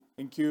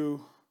Thank you,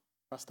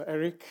 Pastor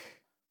Eric,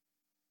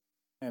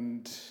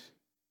 and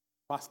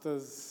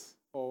pastors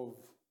of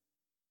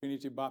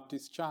Trinity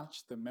Baptist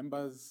Church, the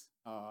members.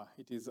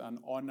 It is an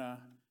honor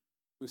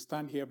to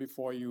stand here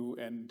before you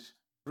and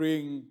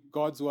bring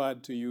God's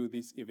word to you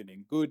this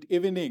evening. Good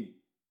evening.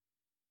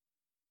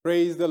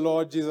 Praise the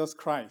Lord Jesus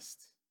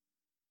Christ.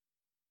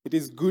 It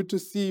is good to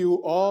see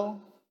you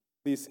all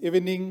this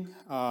evening,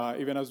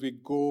 even as we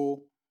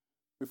go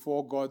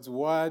before God's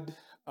word,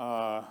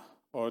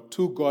 or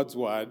to God's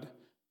word,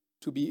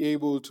 to be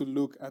able to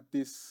look at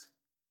this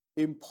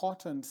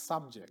important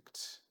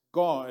subject.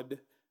 God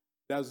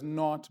does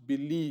not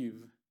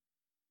believe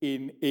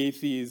in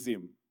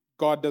atheism.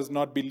 God does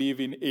not believe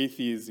in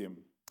atheism.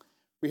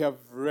 We have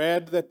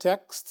read the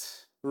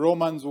text.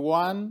 Romans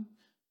 1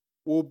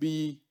 will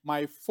be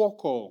my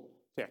focal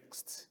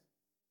text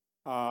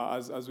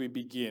as we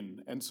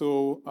begin. And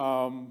so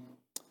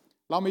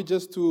allow me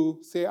just to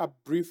say a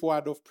brief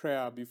word of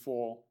prayer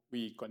before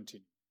we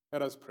continue.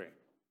 Let us pray.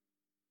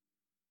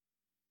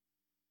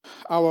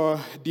 Our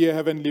dear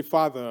Heavenly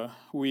Father,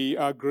 we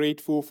are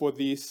grateful for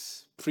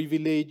this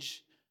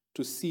privilege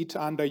to sit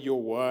under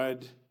your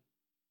word,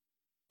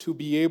 to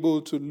be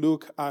able to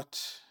look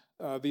at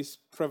this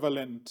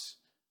prevalent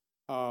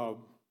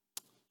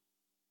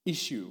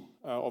issue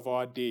of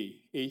our day,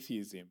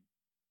 atheism,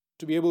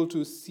 to be able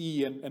to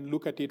see and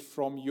look at it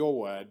from your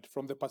word,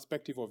 from the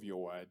perspective of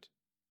your word,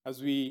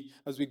 as we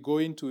go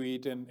into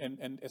it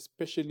and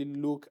especially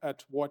look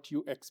at what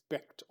you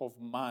expect of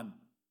man.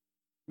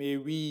 May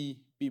we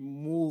be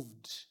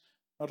moved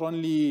not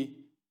only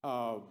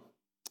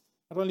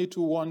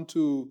to want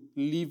to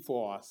live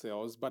for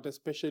ourselves, but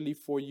especially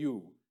for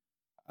you.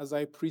 As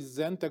I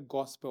present the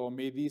gospel,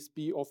 may this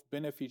be of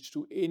benefit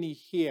to any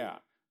here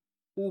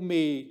who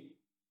may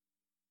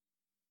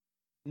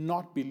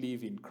not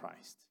believe in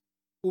Christ,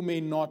 who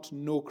may not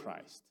know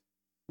Christ.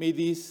 May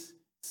this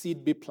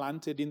seed be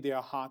planted in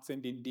their hearts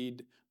and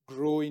indeed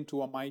grow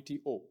into a mighty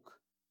oak.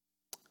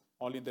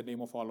 All in the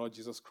name of our Lord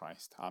Jesus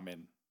Christ.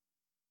 Amen.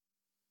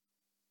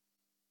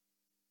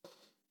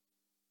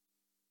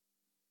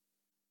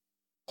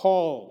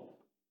 Paul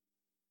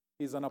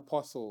is an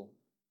apostle,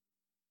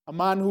 a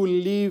man who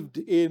lived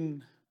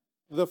in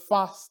the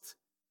first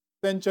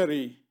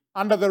century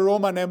under the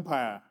Roman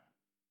Empire.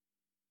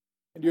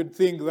 And you'd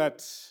think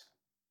that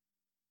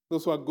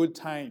those were good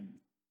times.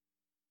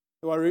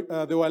 They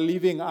were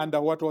living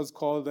under what was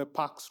called the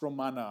Pax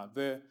Romana,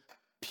 the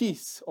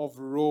peace of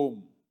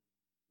Rome.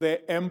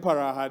 The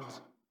emperor had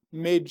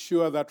made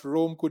sure that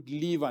Rome could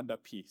live under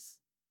peace.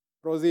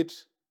 Was it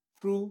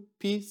true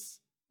peace,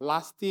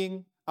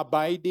 lasting,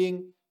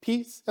 abiding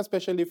peace,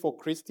 especially for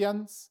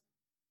Christians?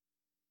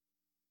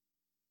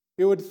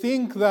 You would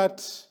think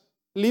that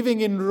living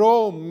in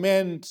Rome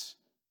meant,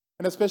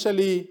 and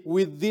especially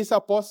with these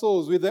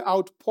apostles, with the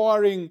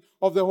outpouring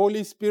of the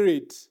Holy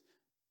Spirit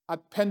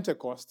at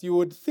Pentecost, you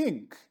would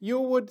think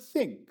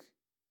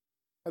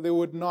that they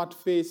would not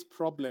face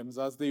problems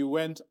as they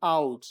went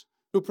out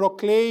to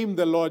proclaim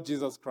the Lord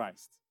Jesus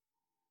Christ.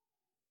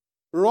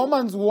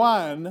 Romans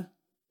 1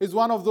 is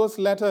one of those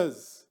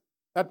letters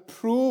that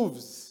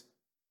proves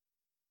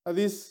that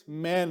these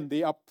men,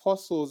 the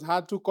apostles,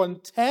 had to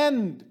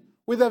contend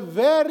with the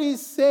very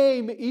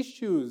same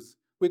issues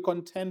we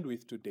contend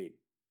with today.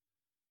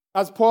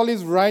 As Paul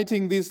is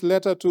writing this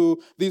letter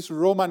to these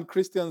Roman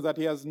Christians that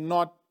he has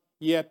not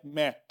yet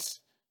met,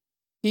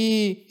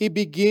 he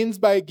begins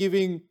by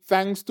giving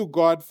thanks to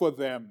God for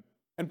them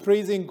and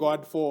praising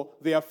God for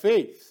their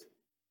faith.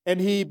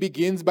 And he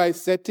begins by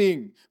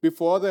setting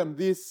before them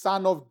this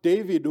son of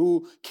David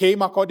who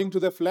came according to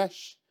the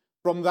flesh,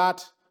 from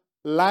that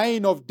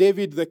line of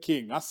David the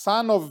king, a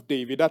son of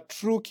David, a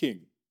true king.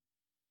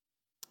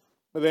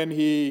 But then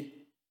he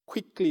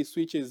quickly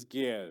switches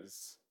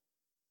gears.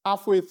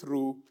 Halfway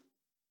through,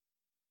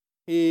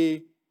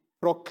 he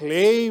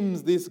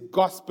proclaims this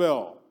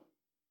gospel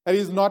that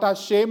he's not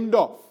ashamed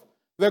of,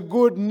 the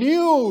good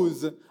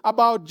news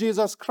about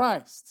Jesus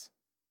Christ.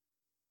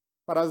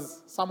 But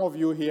as some of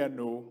you here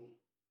know,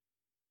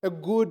 the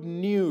good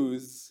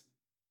news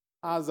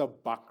has a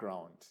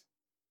background.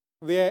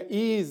 There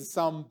is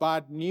some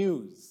bad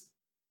news.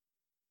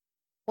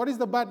 What is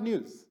the bad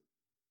news?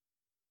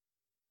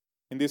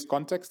 In this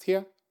context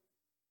here,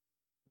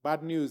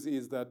 bad news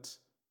is that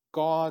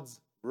God's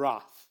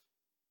wrath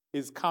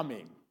is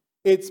coming.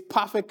 It's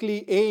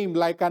perfectly aimed,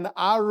 like an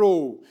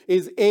arrow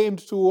is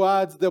aimed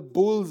towards the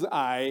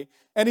bullseye,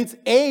 and it's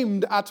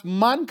aimed at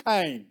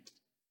mankind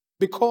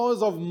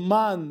because of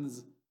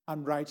man's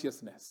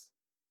unrighteousness.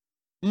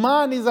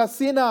 Man is a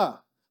sinner.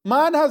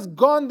 Man has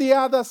gone the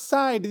other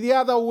side, the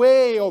other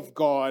way of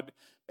God,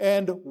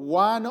 and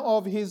one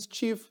of his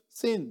chief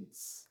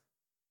sins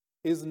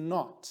is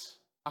not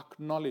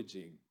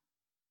acknowledging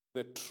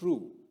the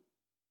true,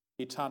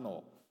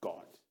 eternal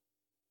God.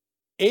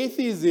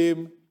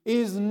 Atheism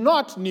is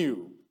not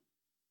new.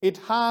 It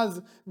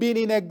has been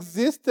in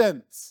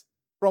existence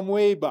from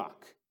way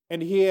back.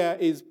 And here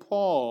is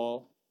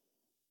Paul,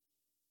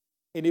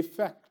 in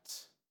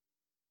effect,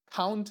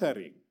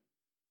 countering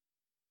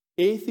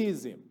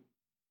atheism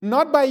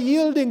not by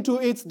yielding to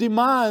its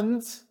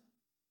demands,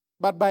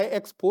 but by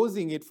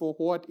exposing it for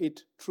what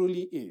it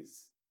truly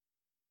is.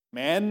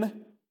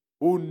 Men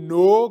who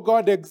know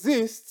God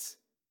exists,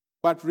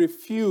 but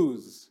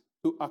refuse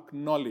to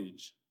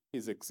acknowledge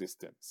his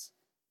existence.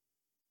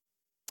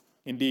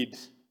 Indeed,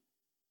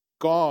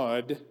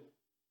 God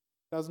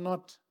does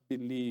not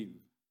believe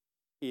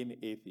in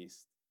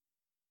atheists.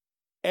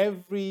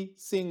 Every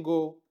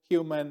single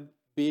human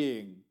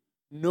being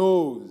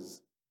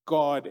knows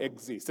God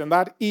exists. And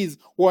that is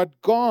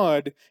what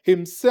God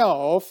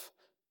himself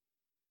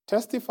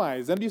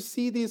testifies. And you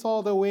see this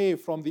all the way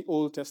from the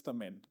Old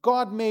Testament.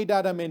 God made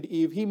Adam and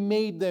Eve. He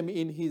made them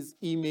in his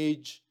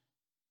image.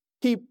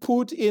 He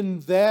put in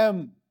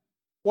them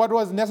what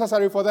was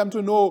necessary for them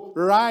to know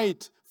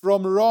right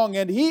from wrong.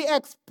 And he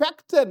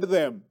expected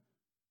them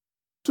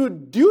to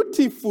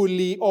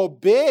dutifully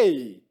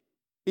obey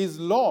his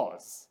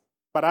laws.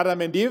 But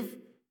Adam and Eve,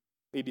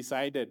 they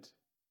decided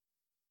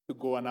to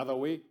go another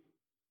way,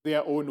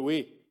 their own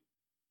way.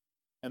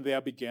 And there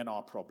began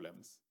our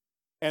problems.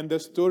 And the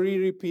story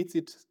repeats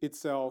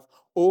itself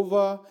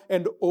over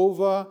and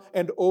over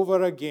and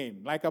over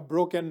again, like a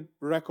broken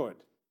record.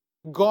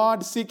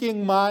 God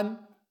seeking man,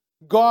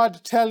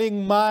 God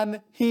telling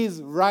man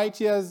his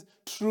righteous,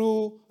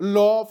 true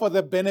law for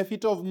the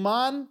benefit of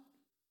man,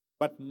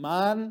 but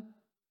man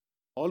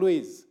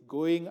always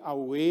going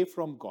away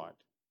from God,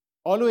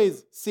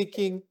 always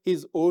seeking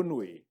his own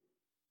way,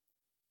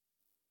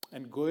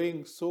 and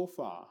going so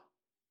far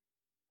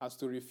as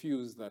to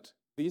refuse that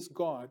this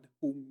God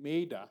who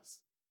made us,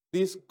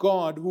 this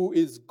God who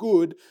is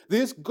good,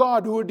 this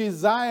God who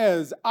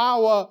desires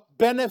our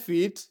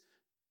benefit,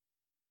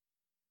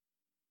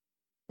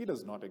 he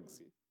does not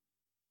exist.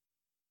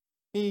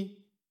 He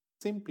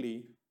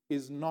simply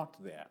is not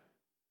there.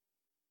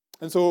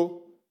 And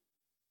so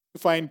you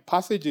find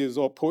passages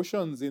or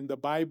portions in the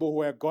Bible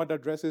where God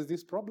addresses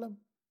this problem.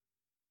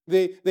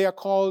 They are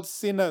called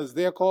sinners.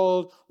 They are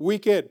called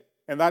wicked.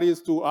 And that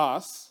is to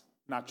us,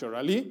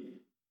 naturally.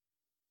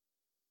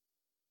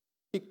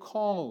 He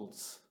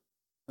calls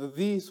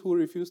these who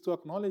refuse to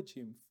acknowledge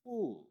him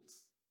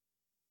fools.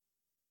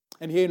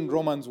 And here in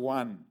Romans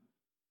 1,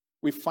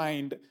 we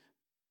find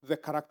the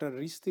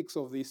characteristics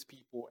of these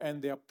people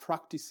and their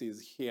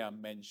practices here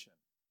mentioned.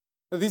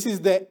 This is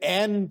the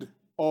end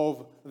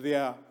of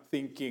their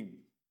thinking.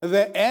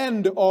 The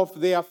end of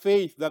their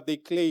faith that they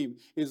claim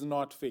is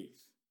not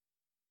faith.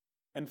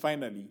 And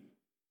finally,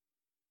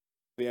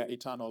 their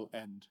eternal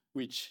end,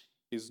 which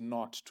is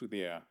not to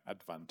their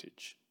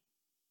advantage.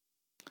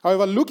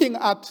 However, looking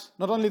at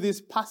not only this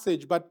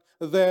passage, but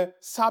the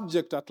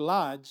subject at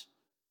large,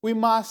 we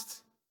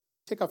must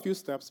take a few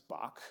steps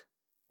back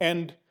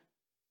and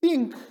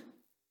think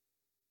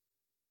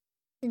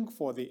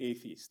for the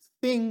atheist.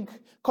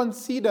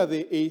 Consider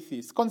the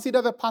atheist.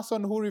 Consider the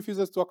person who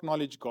refuses to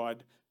acknowledge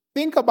God.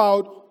 Think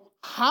about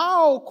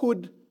how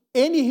could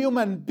any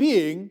human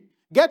being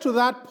get to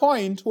that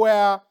point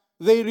where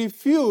they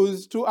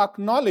refuse to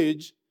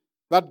acknowledge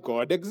that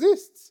God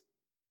exists?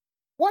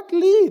 What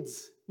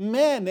leads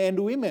men and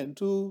women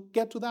to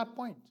get to that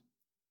point?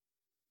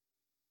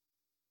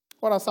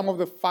 What are some of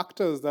the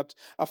factors that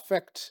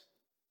affect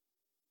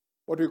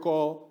what we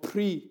call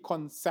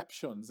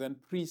preconceptions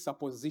and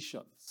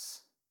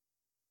presuppositions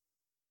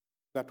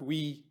that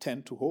we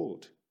tend to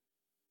hold?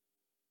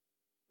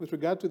 With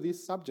regard to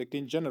this subject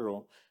in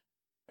general,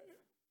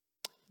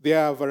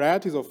 there are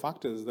varieties of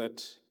factors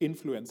that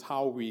influence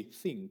how we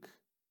think,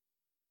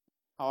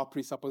 our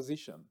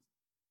presupposition,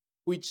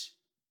 which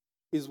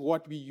is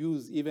what we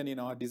use even in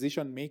our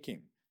decision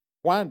making.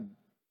 One,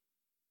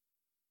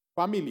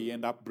 family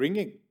and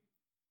upbringing.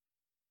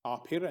 Our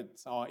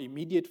parents, our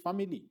immediate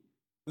family,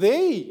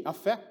 they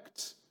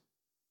affect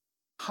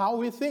how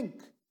we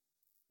think.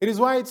 It is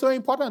why it's so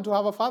important to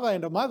have a father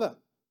and a mother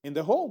in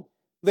the home.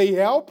 They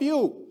help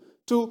you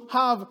to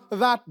have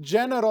that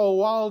general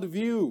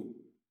worldview.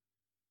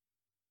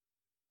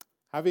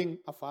 Having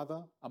a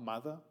father, a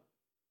mother,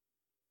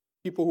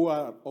 people who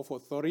are of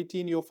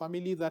authority in your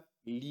family that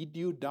lead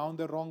you down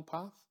the wrong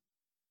path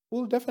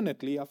will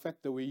definitely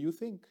affect the way you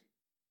think,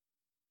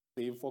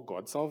 save for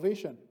God's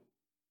salvation.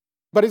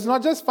 But it's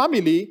not just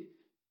family,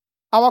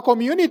 our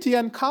community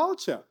and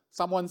culture.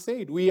 Someone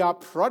said we are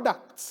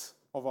products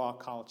of our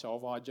culture,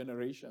 of our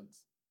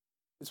generations.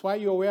 It's why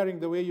you're wearing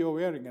the way you're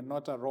wearing and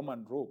not a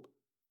Roman robe.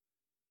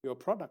 You're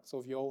products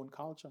of your own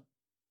culture.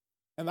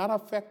 And that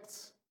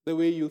affects the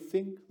way you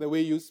think, the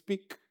way you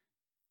speak,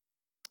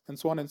 and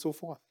so on and so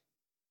forth.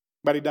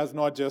 But it does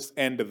not just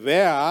end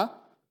there.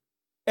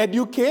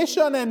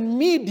 Education and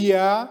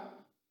media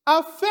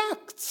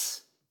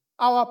affects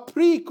our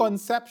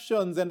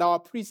preconceptions and our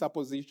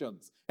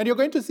presuppositions. And you're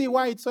going to see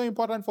why it's so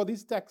important for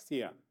this text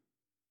here.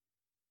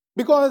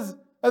 Because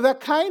the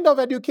kind of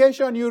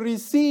education you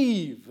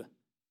receive,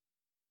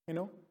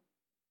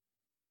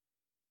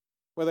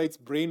 whether it's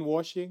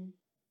brainwashing,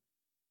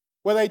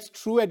 whether it's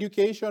true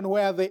education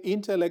where the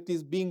intellect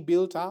is being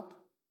built up,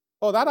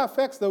 that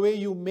affects the way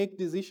you make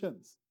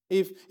decisions.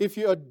 If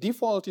your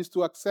default is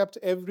to accept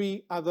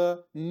every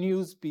other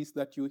news piece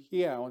that you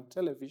hear on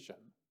television,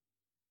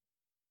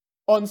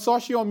 on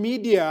social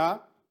media,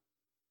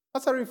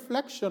 that's a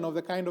reflection of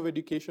the kind of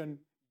education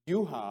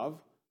you have,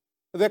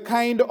 the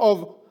kind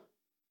of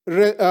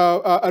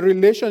a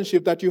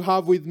relationship that you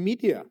have with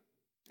media.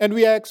 And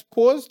we are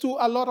exposed to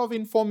a lot of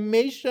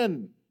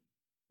information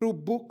through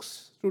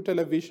books, through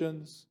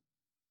televisions,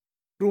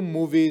 through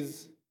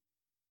movies,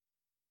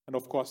 and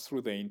of course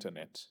through the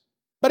internet.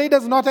 But it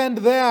does not end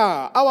there.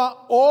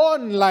 Our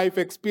own life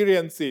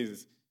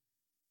experiences,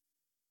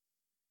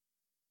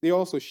 they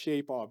also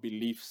shape our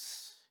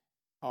beliefs,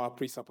 our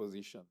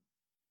presuppositions.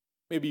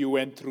 Maybe you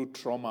went through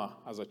trauma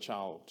as a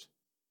child,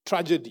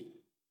 tragedy.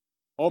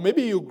 Or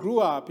maybe you grew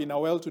up in a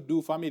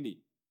well-to-do family.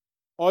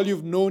 All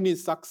you've known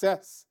is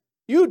success.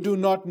 You do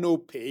not know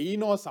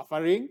pain or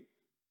suffering.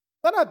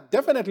 That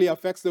definitely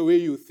affects the way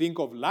you think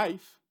of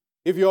life.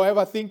 If you're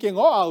ever thinking,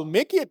 oh, I'll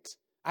make it,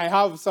 I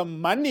have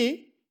some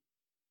money.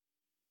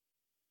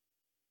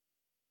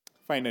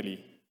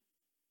 Finally,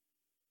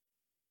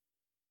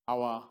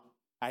 our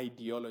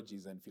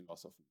ideologies and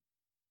philosophy.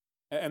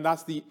 And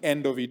that's the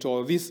end of it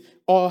all. This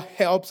all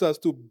helps us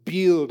to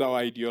build our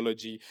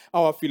ideology,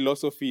 our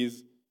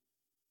philosophies,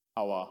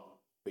 our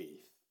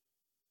faith.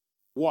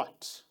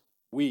 What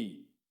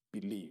we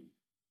believe.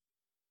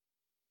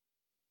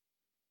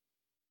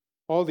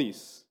 All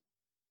these,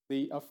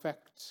 they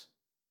affect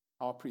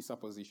our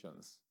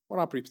presuppositions. What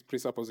are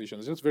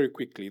presuppositions? Just very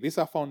quickly. These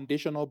are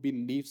foundational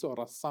beliefs or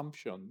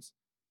assumptions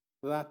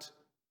that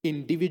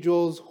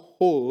individuals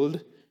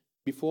hold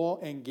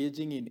before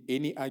engaging in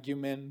any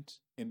argument,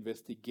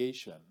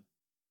 investigation,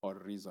 or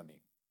reasoning.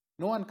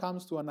 No one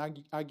comes to an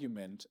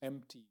argument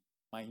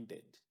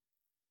empty-minded.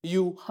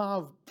 You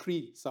have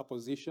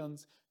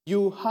presuppositions.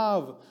 You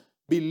have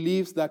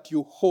beliefs that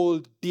you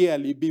hold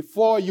dearly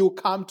before you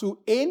come to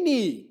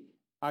any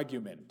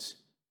argument.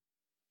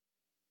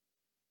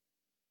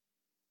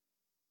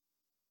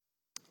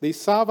 They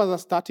serve as a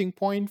starting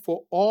point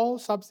for all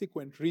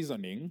subsequent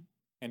reasoning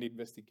and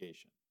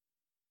investigation.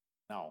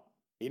 Now,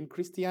 in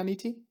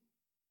Christianity,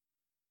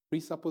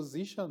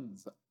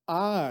 presuppositions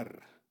are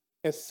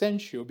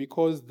essential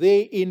because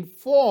they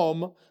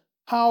inform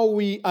how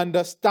we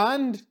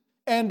understand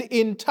and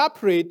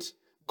interpret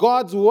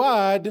God's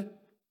word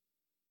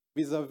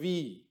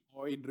vis-a-vis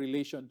or in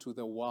relation to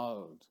the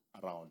world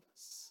around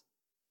us.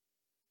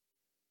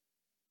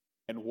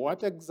 And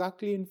what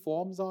exactly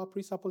informs our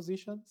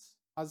presuppositions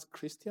as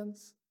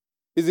Christians?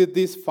 Is it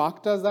these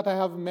factors that I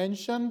have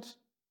mentioned?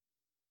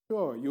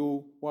 Sure,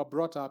 you were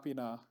brought up in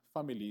a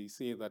family,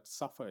 say, that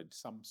suffered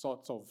some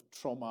sorts of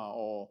trauma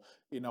or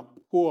in a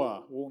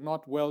poor or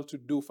not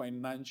well-to-do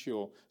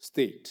financial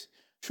state.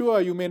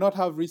 Sure, you may not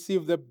have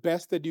received the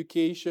best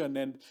education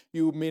and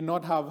you may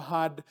not have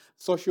had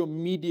social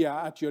media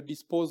at your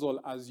disposal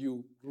as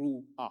you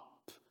grew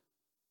up.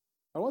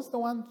 But what's the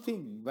one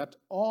thing that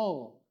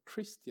all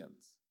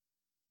Christians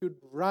should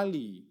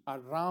rally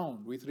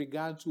around with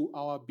regard to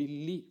our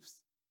beliefs,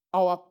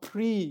 our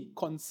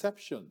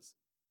preconceptions?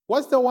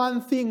 What's the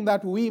one thing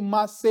that we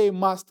must say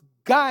must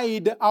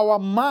guide our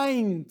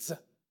minds?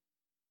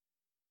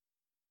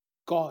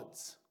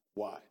 God's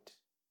word,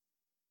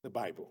 the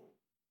Bible.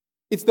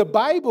 It's the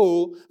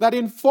Bible that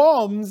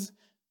informs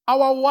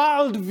our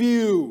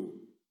worldview.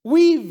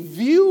 We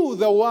view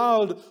the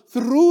world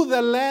through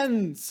the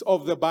lens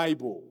of the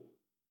Bible.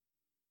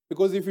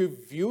 Because if we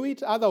view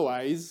it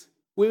otherwise,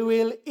 we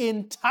will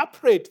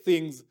interpret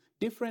things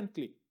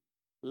differently,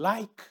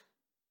 like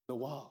the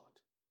world.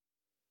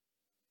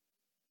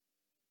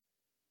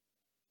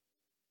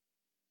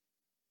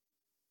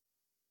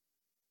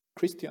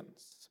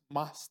 Christians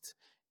must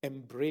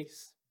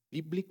embrace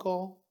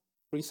biblical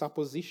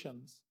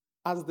presuppositions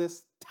as the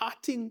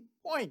starting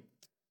point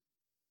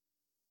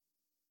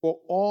for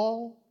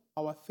all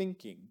our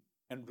thinking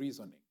and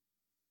reasoning.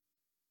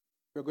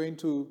 We're going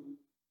to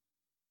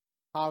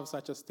have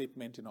such a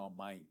statement in our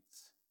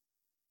minds.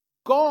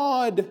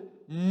 God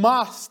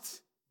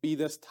must be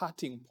the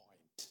starting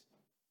point.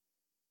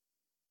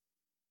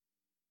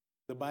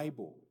 The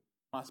Bible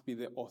must be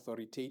the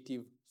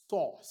authoritative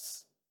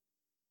source,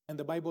 and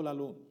the Bible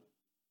alone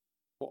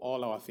for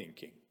all our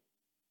thinking.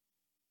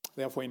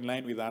 Therefore, in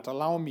line with that,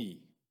 allow me,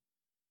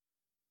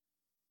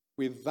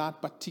 with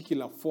that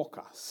particular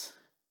focus,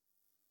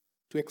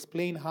 to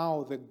explain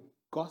how the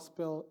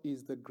gospel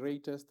is the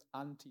greatest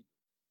antidote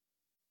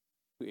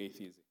to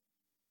atheism.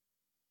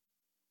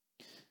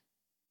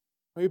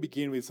 Let me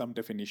begin with some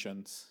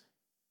definitions.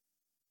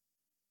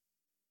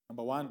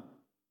 Number one,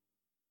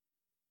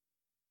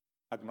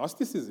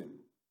 agnosticism.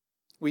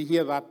 We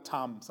hear that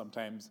term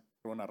sometimes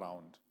thrown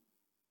around.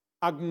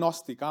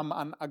 Agnostic, I'm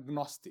an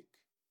agnostic.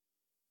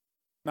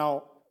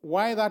 Now,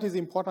 why that is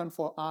important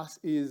for us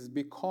is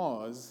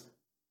because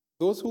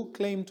those who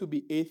claim to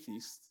be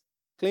atheists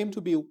claim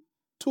to be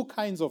two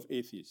kinds of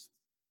atheists.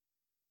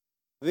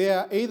 They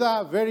are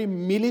either very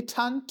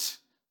militant,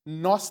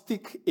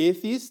 Gnostic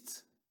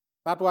atheists.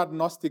 That word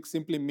Gnostic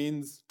simply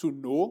means to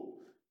know.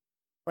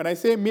 When I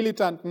say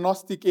militant,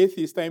 Gnostic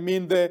atheist, I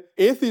mean the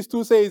atheist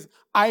who says,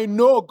 I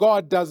know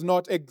God does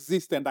not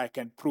exist and I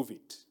can prove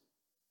it.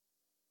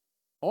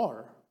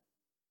 Or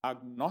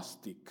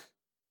agnostic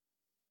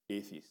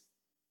atheists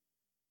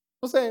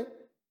who say,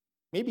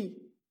 maybe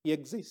he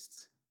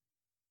exists,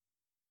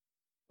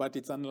 but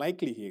it's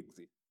unlikely he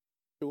exists.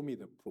 Show me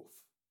the proof.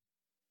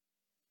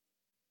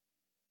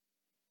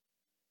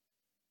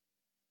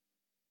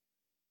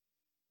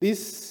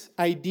 This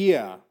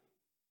idea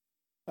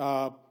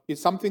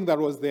is something that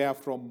was there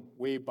from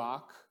way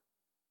back,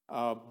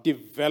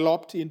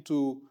 developed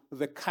into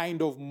the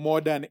kind of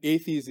modern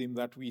atheism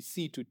that we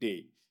see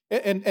today.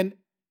 And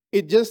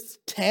it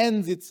just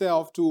tends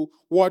itself to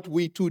what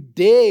we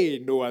today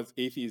know as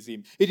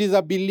atheism. It is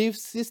a belief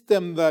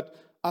system that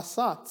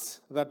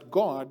asserts that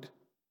God,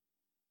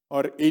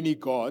 or any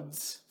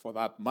gods for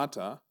that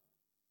matter,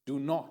 do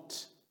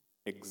not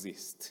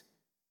exist.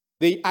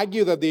 They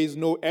argue that there is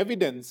no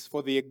evidence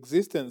for the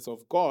existence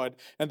of God,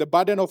 and the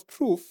burden of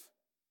proof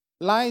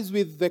lies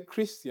with the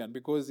Christian,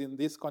 because in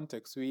this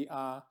context we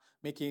are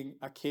making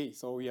a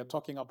case, or we are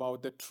talking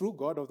about the true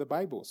God of the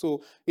Bible.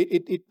 So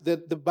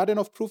the burden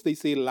of proof, they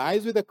say,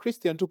 lies with the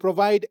Christian to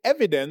provide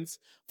evidence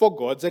for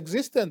God's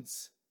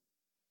existence.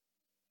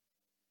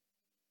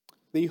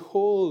 They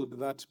hold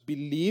that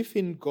belief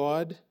in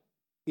God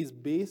is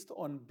based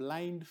on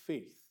blind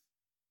faith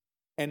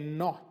and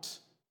not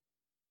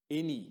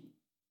any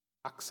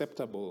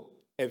acceptable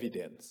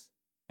evidence.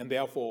 And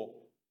therefore,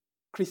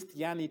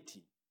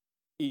 Christianity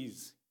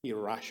is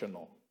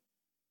irrational.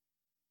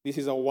 This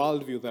is a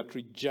worldview that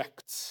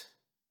rejects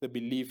the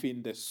belief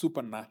in the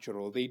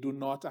supernatural. They do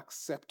not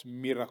accept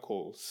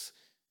miracles,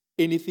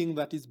 anything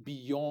that is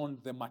beyond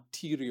the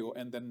material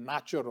and the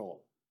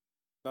natural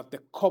that the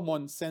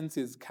common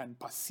senses can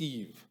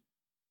perceive.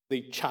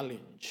 They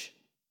challenge.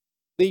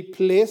 They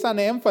place an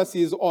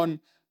emphasis on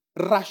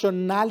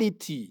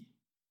rationality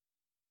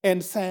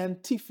and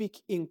scientific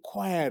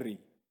inquiry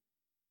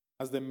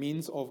as the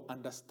means of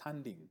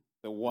understanding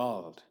the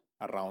world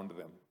around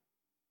them.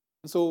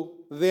 So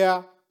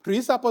their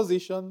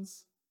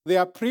presuppositions,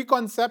 their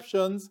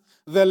preconceptions,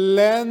 the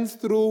lens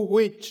through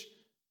which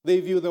they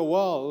view the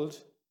world,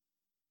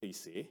 they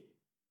say,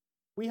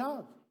 we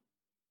have.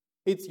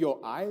 It's your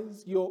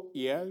eyes, your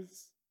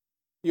ears,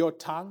 your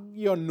tongue,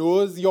 your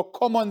nose, your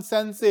common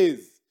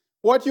senses,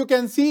 what you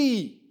can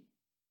see.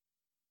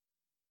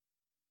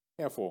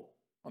 Therefore,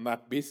 on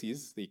that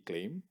basis, they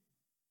claim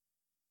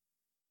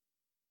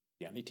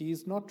Christianity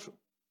is not true.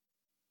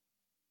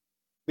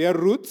 Their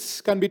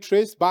roots can be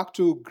traced back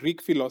to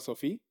Greek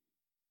philosophy.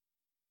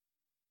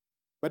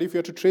 But if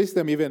you're to trace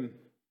them even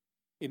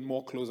in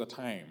more closer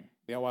time,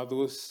 there were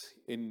those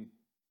in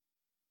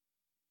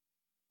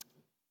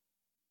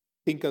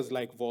thinkers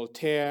like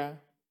Voltaire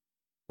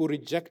who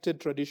rejected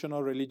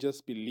traditional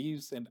religious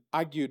beliefs and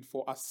argued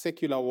for a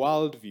secular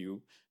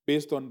worldview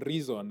based on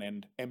reason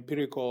and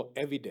empirical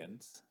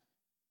evidence.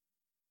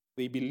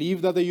 They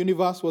believed that the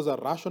universe was a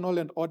rational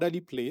and orderly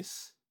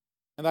place,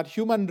 and that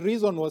human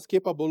reason was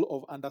capable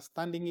of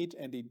understanding it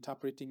and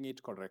interpreting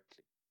it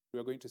correctly. We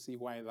are going to see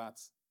why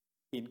that's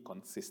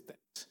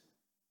inconsistent.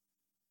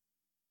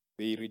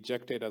 They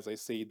rejected, as I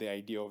say, the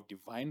idea of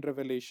divine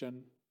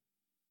revelation.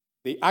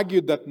 They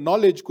argued that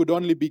knowledge could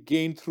only be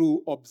gained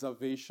through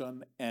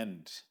observation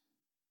and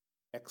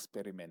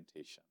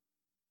experimentation.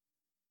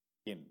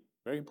 Again,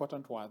 very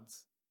important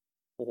words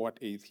for what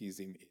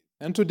atheism is.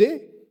 And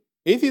today,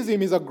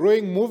 atheism is a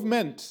growing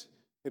movement.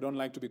 They don't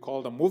like to be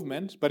called a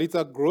movement, but it's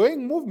a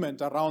growing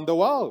movement around the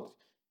world.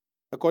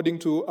 According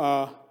to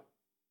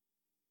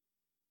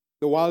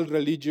the World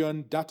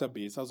Religion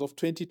Database, as of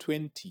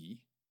 2020,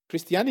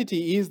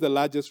 Christianity is the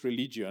largest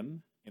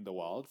religion in the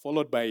world,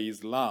 followed by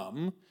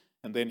Islam,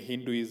 and then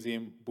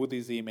Hinduism,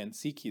 Buddhism, and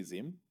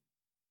Sikhism.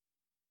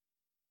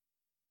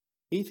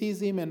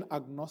 Atheism and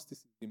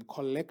agnosticism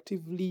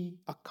collectively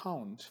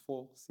account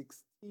for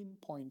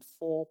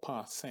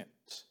 16.4%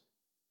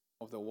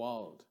 of the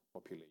world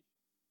population.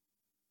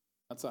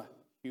 That's a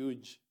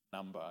huge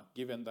number,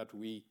 given that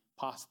we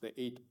passed the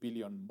 8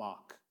 billion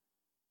mark.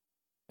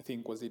 I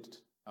think, was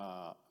it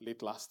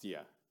late last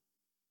year?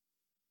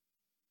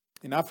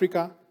 In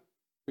Africa,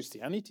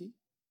 Christianity,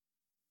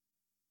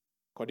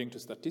 according to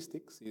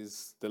statistics,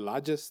 is the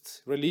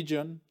largest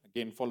religion,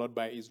 again followed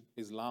by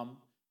Islam,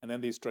 and then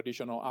there's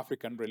traditional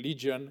African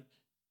religion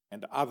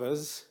and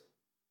others.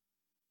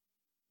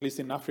 At least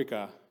in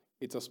Africa,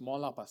 it's a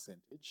smaller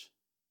percentage.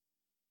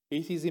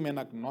 Atheism and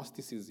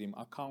agnosticism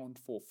account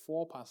for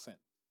 4% of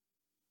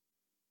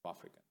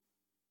Africans.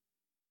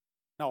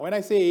 Now, when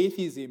I say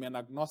atheism and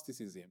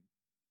agnosticism,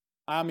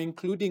 I'm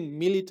including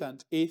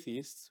militant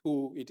atheists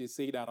who it is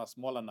said are a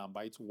smaller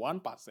number. It's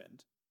 1%.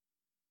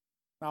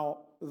 Now,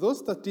 those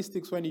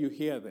statistics, when you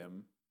hear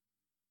them,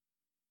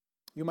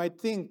 you might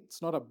think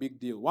it's not a big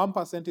deal.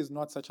 1% is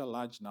not such a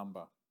large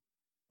number.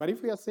 But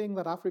if we are saying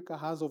that Africa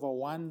has over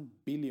 1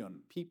 billion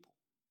people,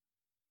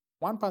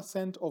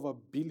 1% of a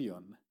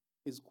billion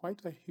is quite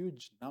a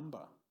huge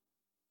number.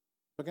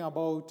 Talking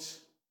about,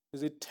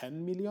 is it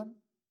 10 million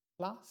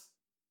plus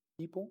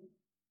people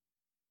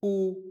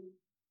who,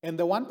 and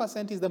the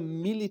 1% is the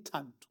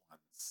militant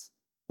ones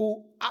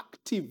who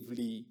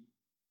actively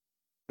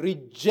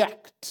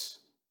reject,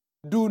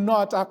 do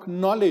not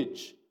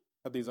acknowledge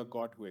that there's a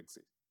God who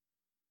exists.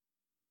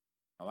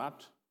 Now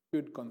that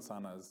should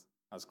concern us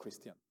as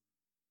Christians.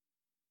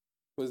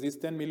 Because these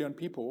 10 million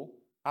people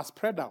are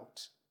spread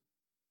out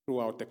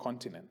throughout the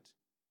continent.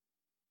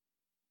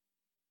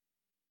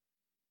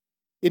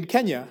 In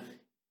Kenya,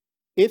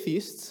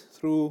 atheists,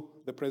 through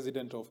the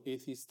president of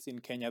Atheists in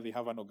Kenya, they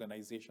have an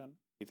organization,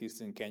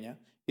 Atheists in Kenya.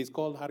 He's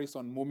called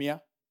Harrison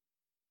Mumia.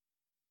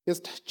 He has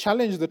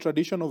challenged the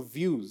tradition of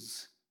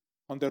views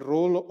on the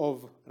role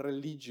of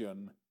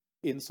religion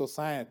in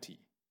society,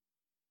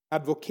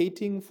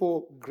 advocating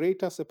for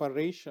greater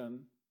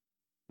separation,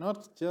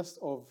 not just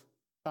of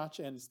church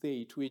and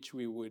state, which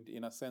we would,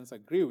 in a sense,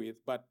 agree with,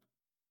 but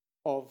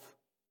of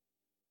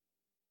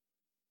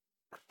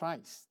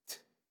Christ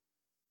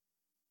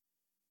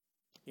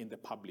in the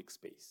public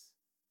space.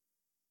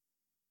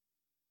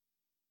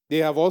 They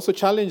have also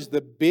challenged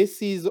the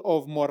basis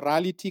of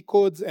morality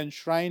codes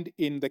enshrined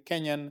in the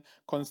Kenyan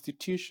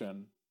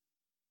constitution,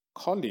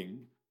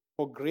 calling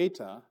for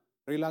greater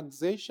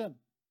relaxation.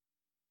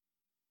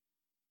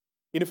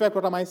 In effect,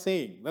 what am I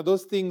saying? That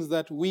those things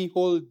that we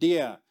hold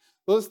dear,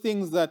 those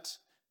things that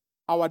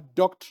our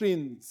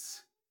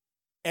doctrines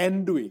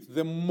end with,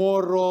 the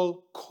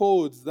moral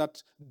codes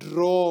that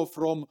draw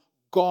from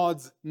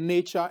God's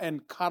nature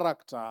and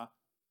character,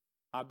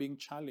 are being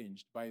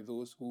challenged by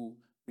those who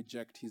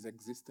reject his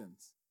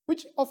existence.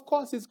 Which, of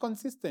course, is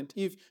consistent.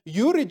 If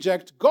you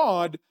reject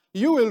God,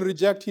 you will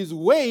reject his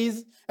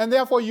ways, and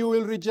therefore you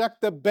will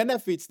reject the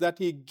benefits that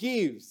he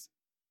gives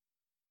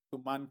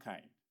to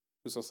mankind,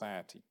 to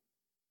society.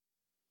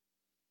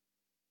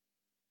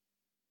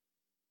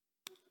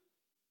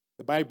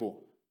 The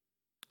Bible,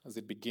 as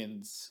it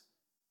begins,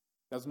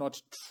 does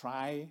not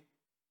try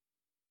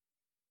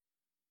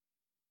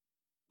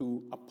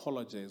to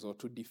apologize or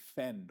to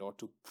defend or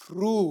to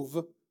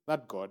prove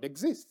that God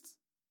exists.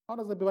 How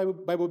does the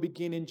Bible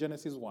begin in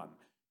Genesis 1?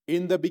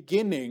 In the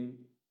beginning,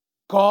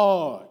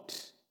 God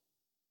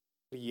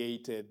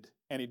created,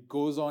 and it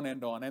goes on,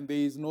 and there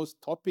is no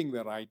stopping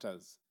the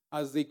writers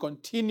as they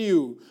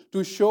continue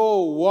to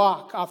show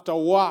work after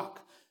work,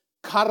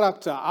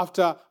 character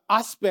after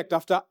aspect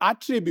after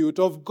attribute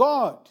of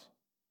God.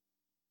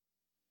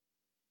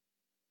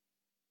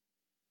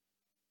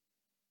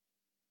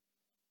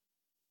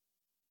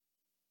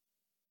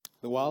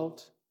 The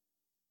world,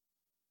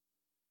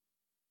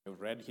 we've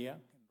read here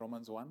in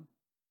Romans 1,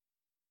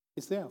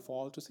 is there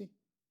for all to see.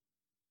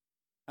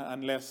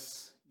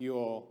 Unless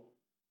you've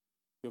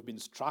been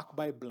struck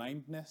by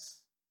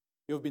blindness,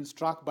 you've been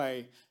struck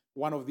by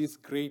one of these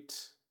great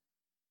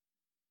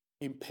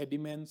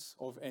impediments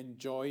of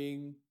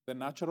enjoying the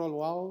natural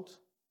world.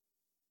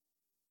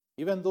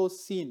 Even though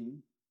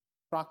sin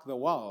struck the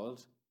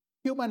world,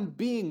 human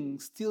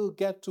beings still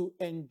get to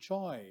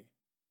enjoy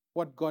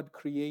what God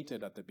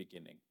created at the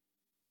beginning.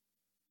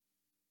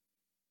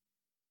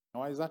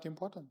 Why is that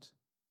important?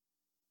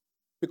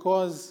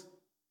 Because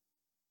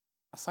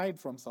aside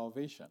from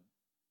salvation,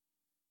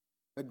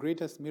 the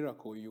greatest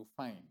miracle you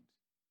find,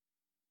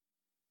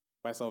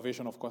 by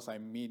salvation, of course, I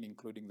mean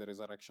including the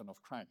resurrection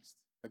of Christ.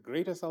 The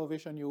greatest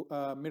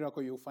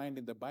miracle you find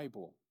in the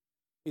Bible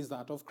is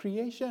that of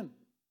creation.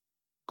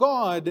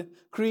 God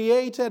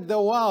created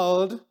the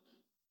world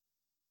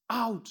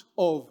out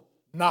of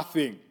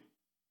nothing.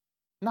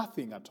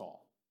 Nothing at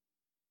all.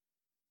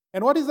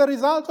 And what is the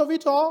result of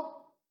it all?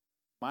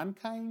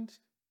 Mankind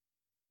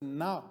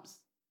snaps,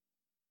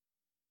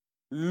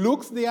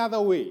 looks the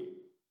other way,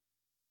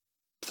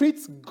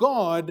 treats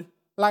God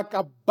like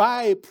a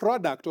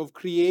byproduct of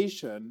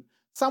creation,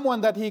 someone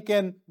that he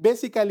can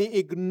basically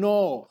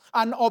ignore,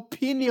 an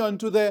opinion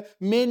to the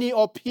many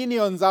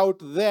opinions out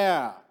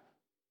there,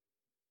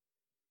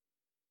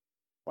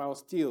 while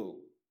still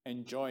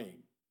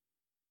enjoying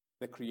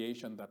the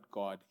creation that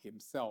God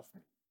himself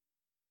made.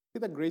 See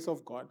the grace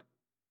of God?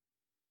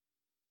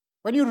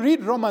 When you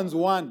read Romans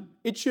 1,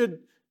 it should,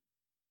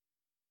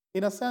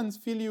 in a sense,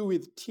 fill you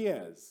with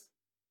tears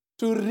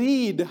to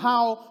read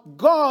how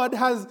God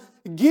has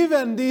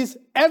given this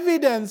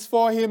evidence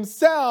for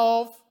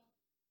himself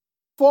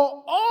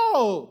for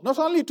all, not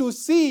only to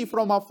see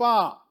from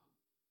afar.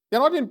 They're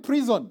not in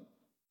prison.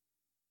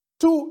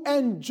 To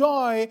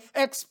enjoy,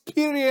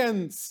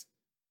 experience,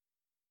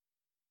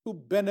 to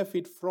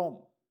benefit from.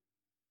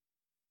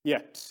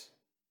 Yet,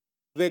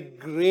 the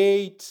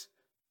great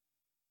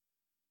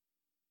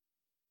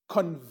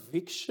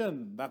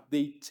conviction that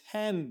they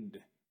tend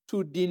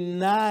to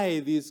deny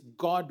this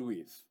God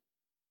with.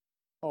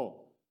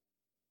 Oh,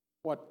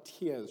 what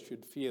tears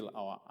should fill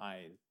our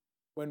eyes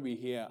when we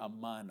hear a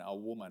man, a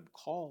woman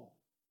call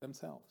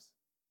themselves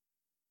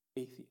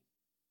atheists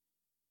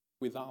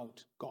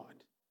without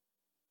God.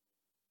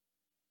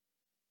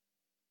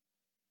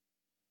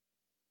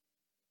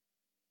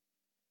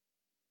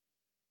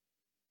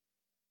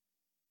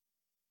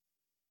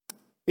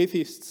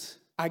 Atheists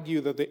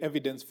argue that the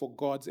evidence for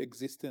God's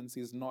existence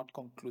is not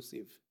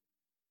conclusive.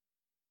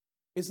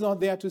 It's not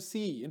there to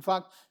see. In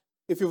fact,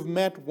 if you've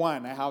met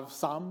one, I have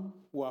some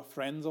who are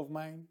friends of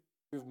mine,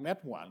 if you've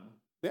met one,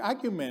 the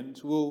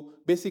argument will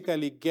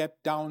basically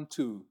get down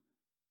to,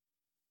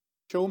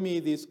 show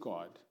me this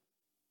God,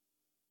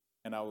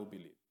 and I will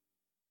believe.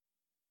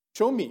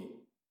 Show me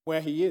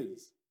where he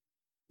is.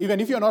 Even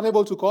if you're not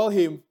able to call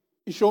him,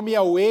 show me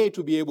a way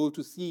to be able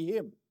to see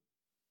him.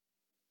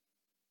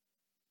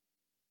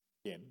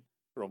 Again,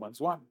 Romans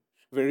 1.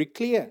 Very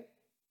clear.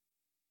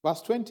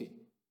 Verse 20.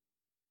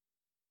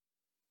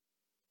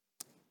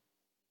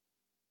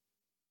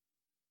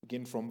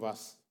 Begin from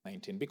verse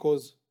 19.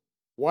 Because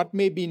what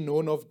may be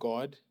known of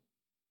God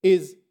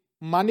is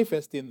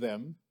manifest in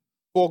them,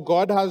 for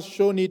God has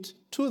shown it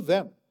to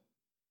them.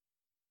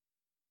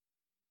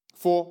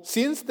 For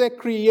since the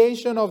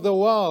creation of the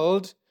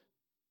world,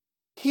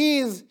 he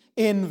is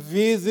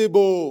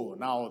invisible.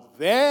 Now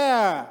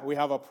there we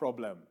have a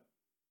problem.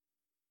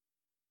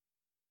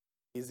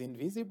 He's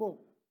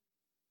invisible.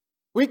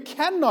 We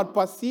cannot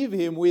perceive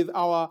him with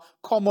our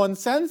common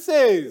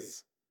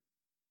senses.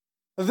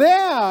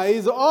 There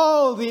is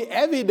all the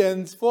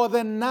evidence for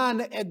the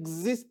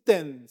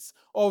non-existence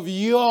of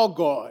your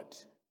God.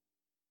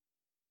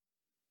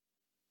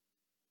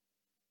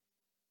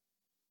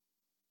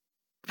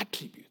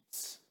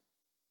 Attributes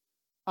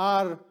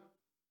are,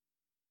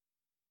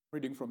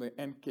 reading from the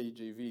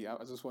NKJV,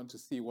 I just want to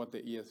see what the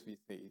ESV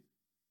says.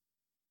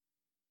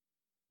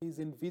 His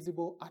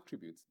invisible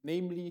attributes,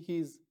 namely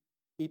his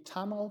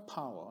eternal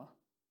power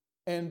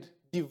and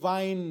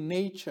divine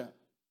nature,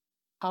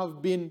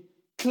 have been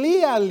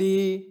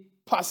clearly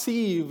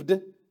perceived.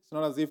 It's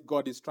not as if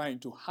God is trying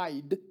to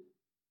hide.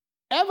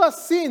 Ever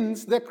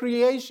since the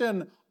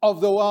creation of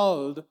the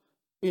world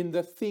in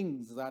the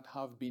things that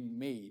have been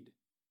made.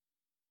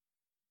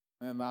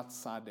 And that's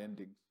sad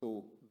ending.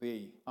 So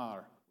they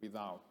are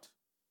without.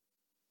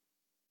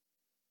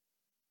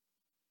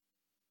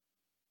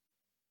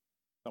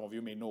 Some of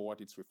you may know what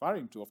it's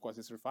referring to. Of course,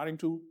 it's referring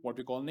to what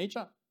we call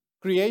nature,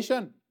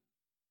 creation.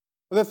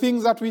 The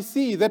things that we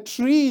see, the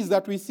trees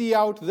that we see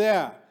out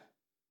there.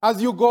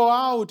 As you go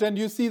out and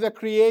you see the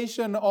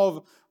creation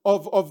of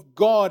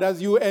God,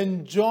 as you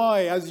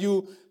enjoy, as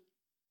you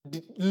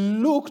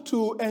look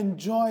to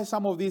enjoy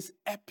some of these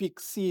epic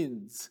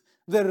scenes,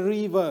 the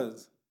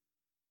rivers,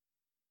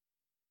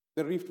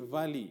 the Rift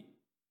Valley.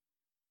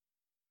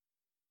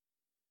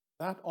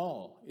 That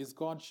all is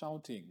God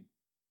shouting,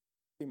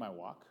 see my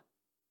work,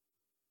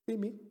 see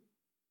me,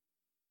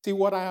 see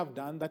what I have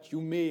done that you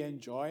may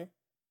enjoy,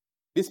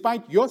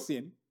 despite your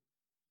sin.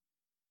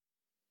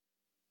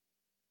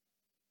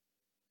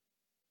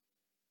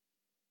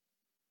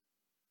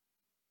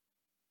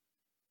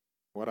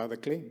 What are the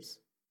claims?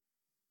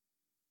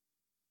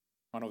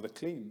 One of the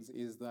claims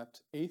is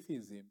that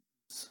atheism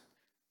is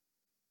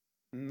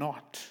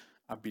not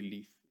a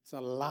belief. It's a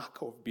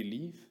lack of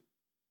belief.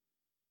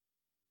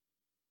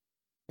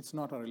 It's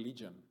not a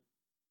religion.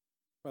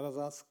 But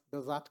does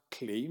that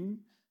claim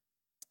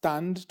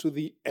stand to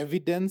the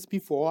evidence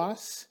before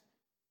us?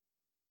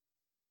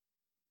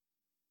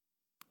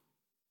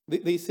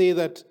 They say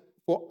that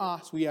for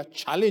us, we are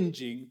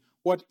challenging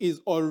what is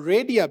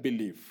already a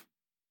belief,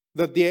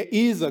 that there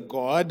is a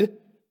God,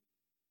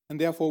 and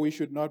therefore we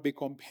should not be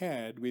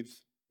compared with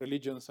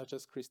religions such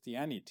as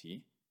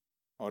Christianity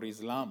or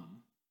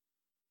Islam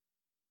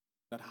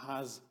that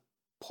has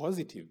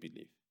positive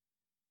belief.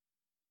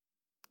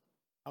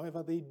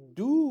 However, they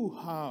do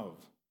have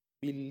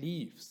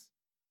beliefs,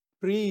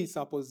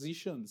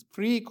 presuppositions,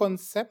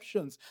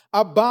 preconceptions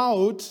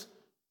about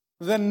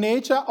the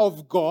nature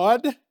of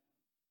God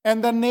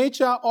and the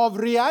nature of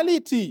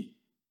reality.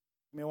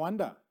 You may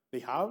wonder, they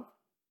have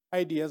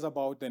ideas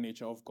about the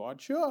nature of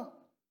God? Sure.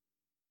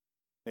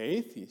 The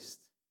atheist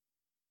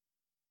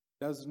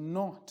does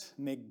not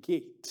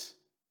negate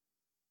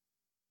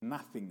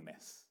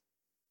nothingness.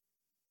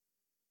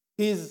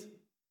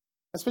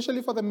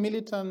 Especially for the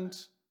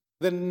militant,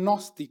 the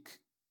Gnostic,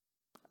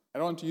 I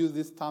don't want to use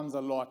these terms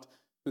a lot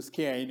to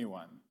scare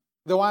anyone.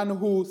 The one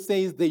who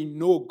says they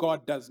know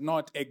God does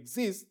not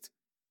exist.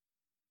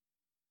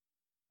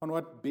 On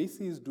what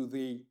basis do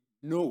they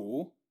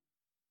know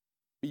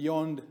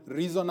beyond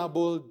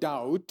reasonable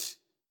doubt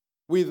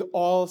with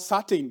all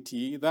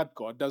certainty that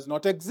God does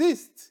not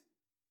exist?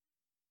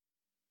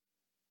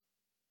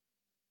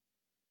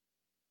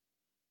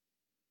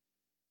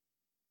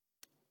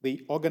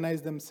 They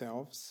organize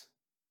themselves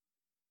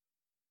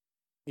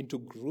into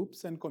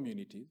groups and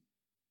communities,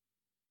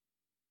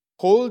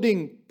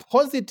 holding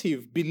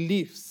positive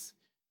beliefs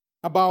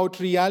about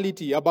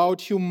reality,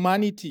 about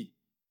humanity.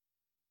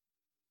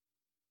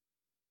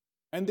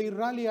 And they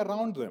rally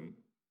around them.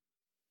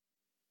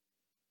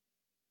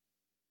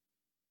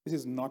 This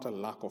is not a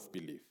lack of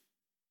belief.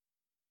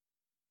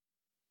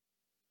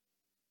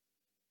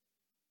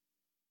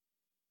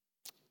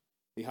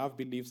 They have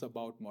beliefs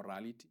about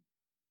morality.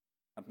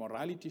 And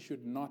morality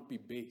should not be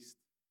based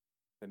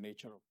on the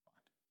nature of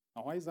God.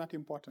 Now, why is that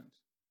important?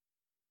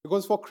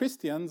 Because for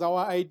Christians,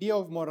 our idea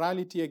of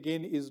morality,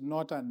 again, is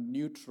not a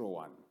neutral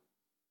one.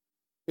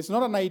 It's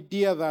not an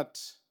idea that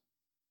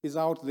is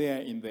out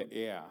there in the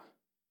air.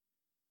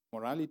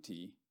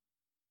 Morality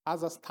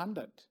has a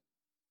standard.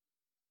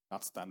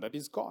 That standard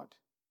is God.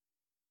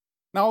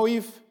 Now,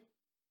 if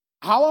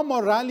our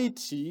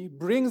morality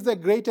brings the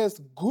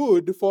greatest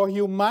good for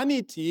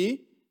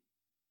humanity,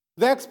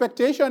 the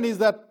expectation is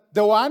that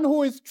the one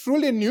who is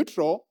truly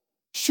neutral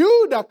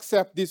should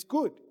accept this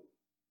good.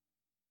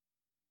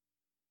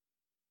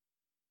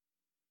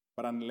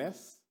 But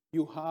unless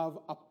you have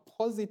a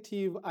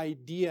positive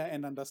idea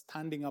and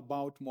understanding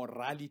about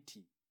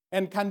morality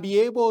and can be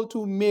able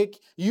to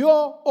make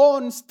your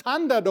own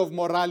standard of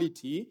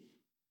morality,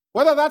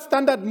 whether that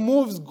standard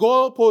moves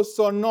goalposts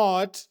or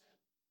not,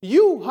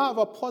 you have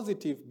a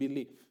positive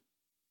belief.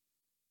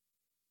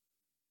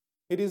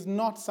 It is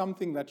not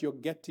something that you're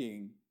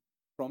getting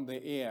from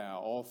the air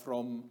or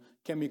from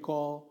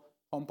chemical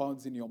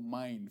compounds in your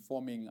mind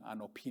forming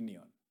an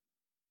opinion.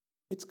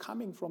 It's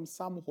coming from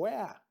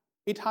somewhere.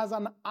 It has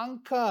an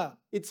anchor.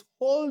 It's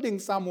holding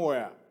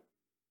somewhere.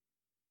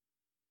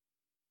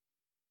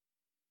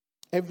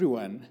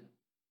 Everyone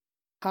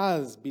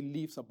has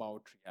beliefs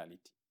about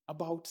reality,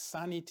 about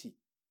sanity.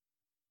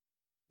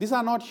 These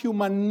are not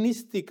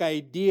humanistic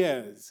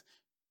ideas.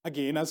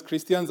 Again, as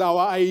Christians,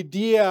 our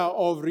idea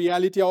of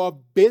reality, our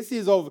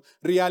basis of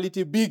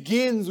reality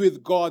begins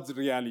with God's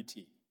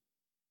reality.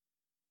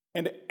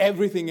 And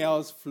everything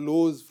else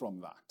flows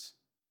from that.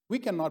 We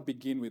cannot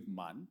begin with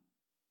man.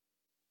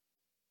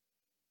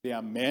 There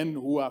are men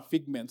who are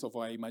figments of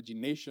our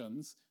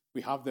imaginations.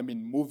 We have them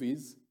in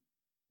movies.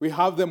 We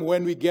have them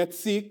when we get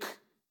sick.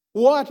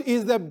 What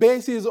is the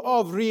basis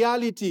of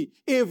reality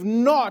if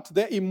not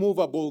the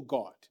immovable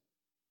God?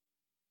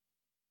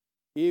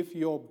 If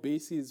your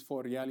basis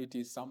for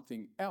reality is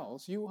something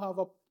else, you have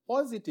a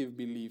positive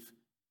belief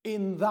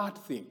in that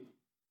thing.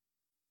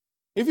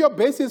 If your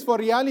basis for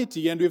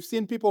reality, and we've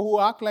seen people who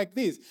act like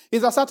this,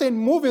 is a certain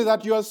movie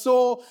that you are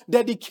so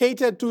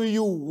dedicated to,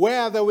 you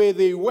wear the way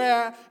they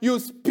wear, you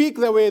speak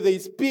the way they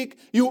speak,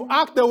 you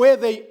act the way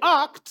they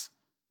act,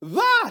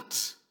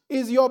 that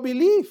is your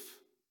belief.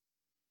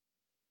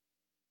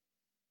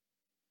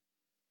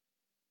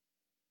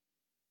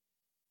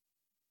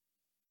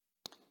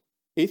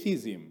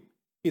 Atheism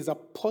is a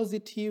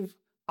positive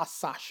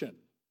assertion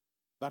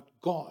that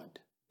God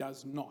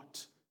does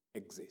not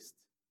exist.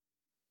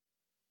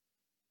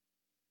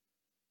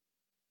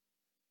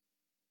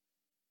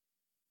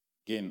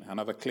 Again,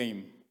 another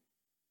claim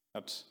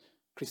that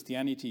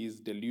Christianity is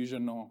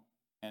delusional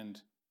and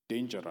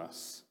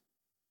dangerous.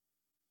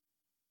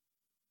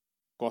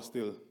 Of course,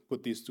 they'll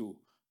put this to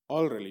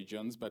all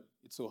religions, but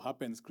it so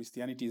happens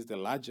Christianity is the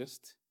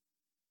largest.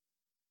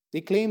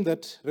 They claim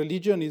that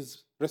religion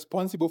is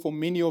responsible for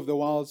many of the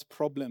world's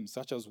problems,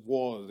 such as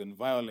wars and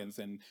violence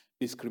and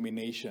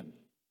discrimination.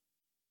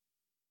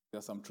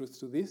 There's some truth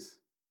to this?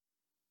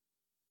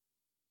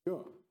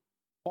 Sure.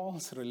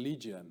 False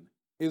religion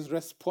is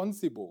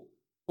responsible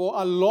for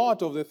a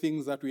lot of the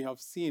things that we have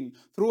seen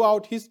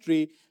throughout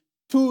history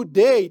to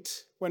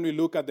date when we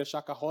look at the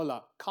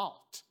Shakahola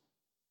cult.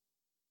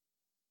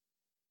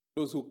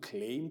 Those who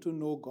claim to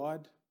know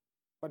God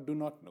but do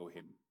not know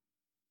him.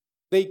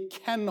 They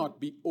cannot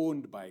be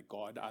owned by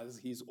God as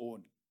his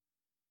own.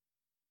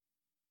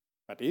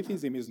 But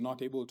atheism is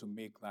not able to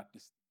make that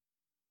distinction.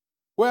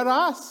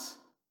 Whereas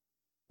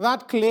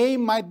that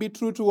claim might be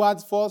true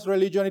towards false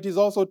religion, it is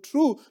also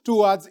true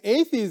towards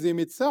atheism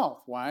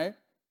itself. Why?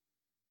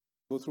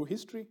 Go through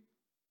history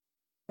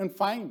and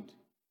find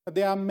that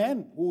there are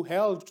men who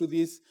held to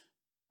this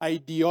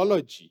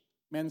ideology,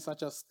 men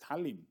such as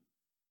Stalin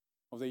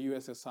of the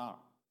USSR,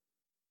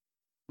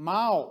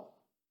 Mao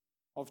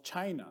of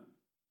China,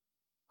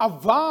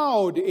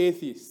 avowed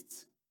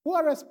atheists who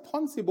are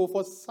responsible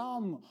for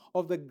some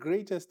of the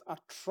greatest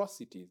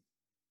atrocities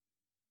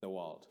in the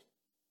world.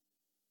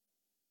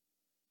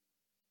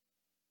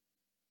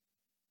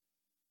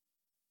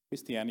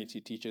 Christianity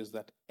teaches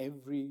that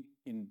every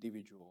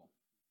individual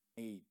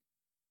made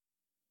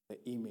the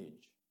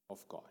image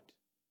of God.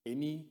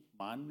 Any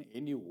man,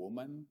 any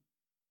woman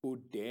who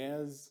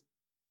dares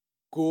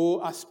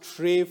go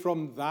astray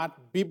from that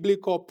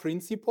biblical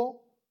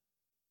principle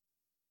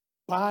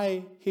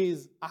by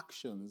his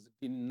actions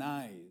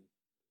denies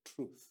the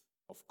truth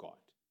of God.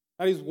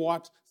 That is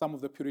what some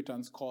of the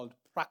Puritans called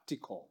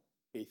practical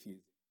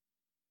atheism,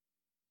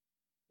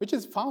 which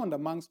is found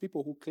amongst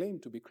people who claim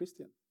to be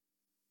Christian.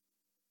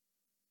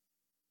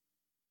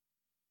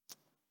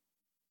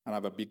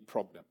 Another big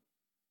problem,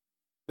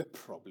 the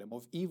problem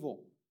of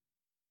evil.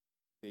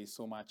 There is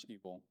so much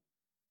evil.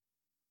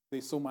 There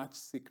is so much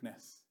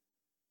sickness.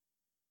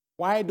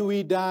 Why do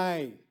we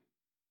die?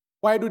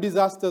 Why do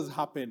disasters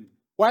happen?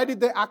 Why did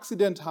the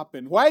accident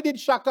happen? Why did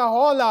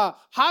Shakahola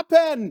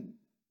happen?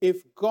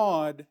 If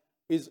God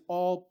is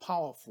all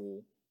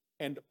powerful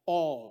and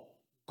all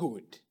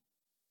good.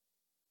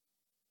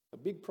 A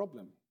big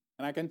problem.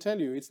 And I can tell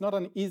you, it's not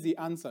an easy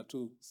answer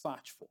to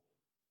search for.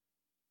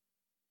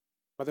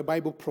 But the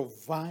Bible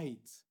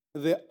provides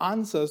the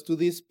answers to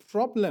this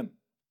problem.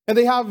 And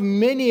they have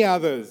many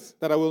others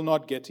that I will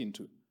not get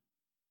into.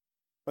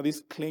 But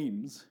these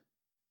claims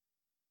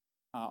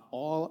are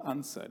all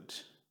answered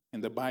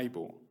in the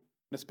Bible,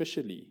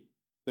 especially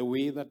the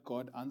way that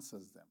God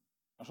answers them.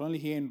 Not only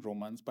here in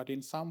Romans, but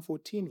in Psalm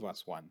 14,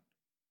 verse 1.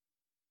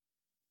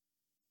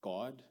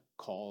 God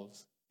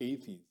calls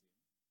atheism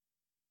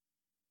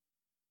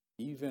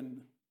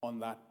even on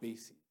that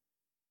basis.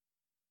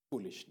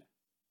 foolishness.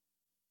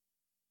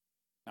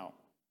 Now,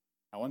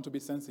 I want to be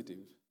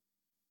sensitive.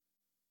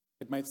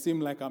 It might seem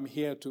like I'm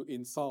here to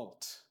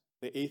insult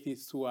the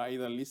atheists who are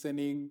either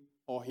listening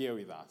or here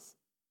with us.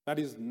 That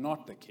is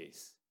not the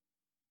case.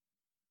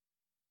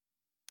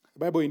 The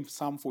Bible in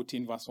Psalm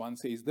 14 verse 1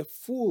 says, "The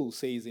fool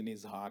says in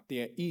his heart,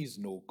 there is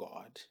no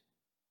God."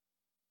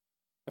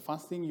 The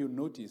first thing you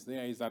notice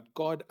there is that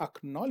God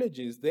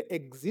acknowledges the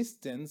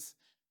existence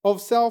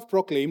of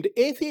self-proclaimed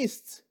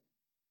atheists.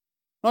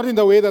 Not in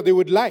the way that they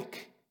would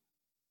like.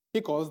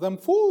 He calls them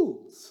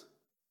fools.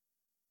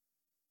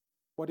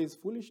 What is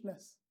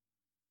foolishness?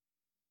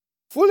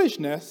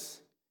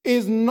 Foolishness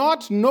is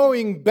not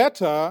knowing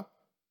better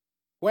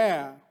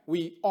where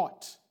we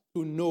ought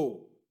to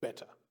know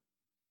better.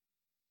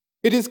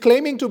 It is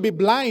claiming to be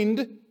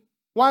blind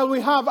while we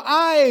have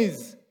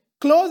eyes,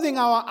 closing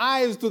our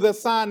eyes to the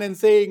sun and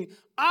saying,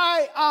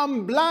 "I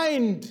am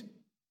blind."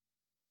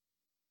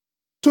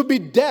 To be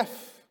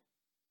deaf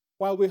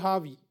while we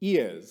have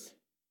ears.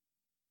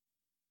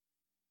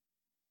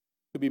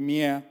 To be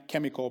mere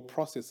chemical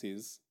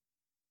processes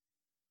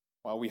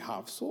while we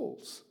have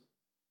souls.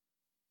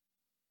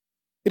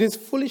 It is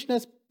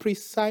foolishness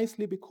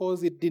precisely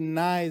because it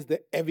denies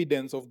the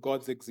evidence of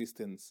God's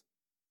existence.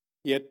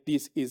 Yet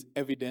this is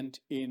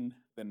evident in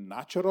the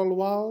natural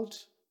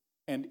world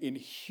and in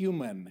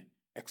human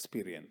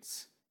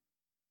experience.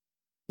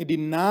 It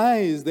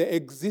denies the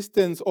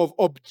existence of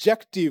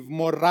objective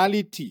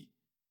morality.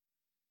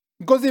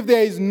 Because if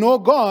there is no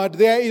God,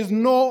 there is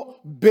no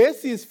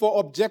basis for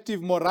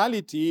objective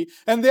morality,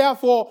 and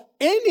therefore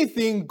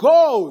anything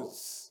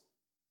goes.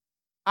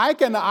 I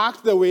can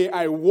act the way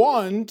I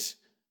want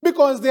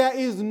because there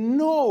is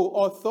no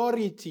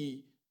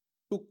authority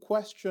to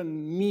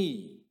question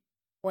me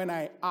when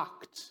I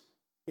act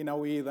in a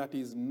way that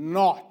is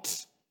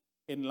not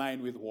in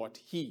line with what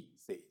he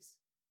says.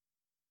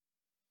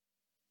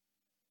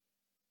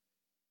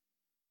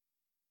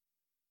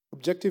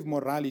 Objective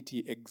morality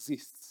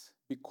exists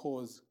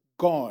because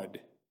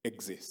God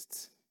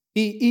exists.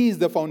 He is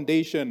the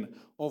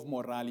foundation of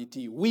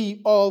morality.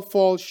 We all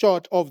fall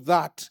short of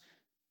that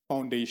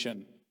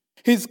foundation.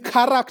 His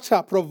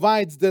character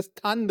provides the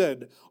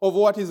standard of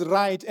what is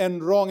right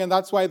and wrong, and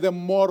that's why the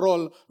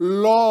moral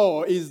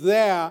law is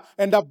there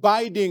and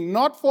abiding,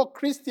 not for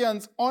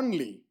Christians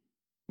only,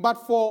 but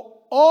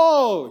for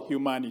all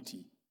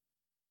humanity.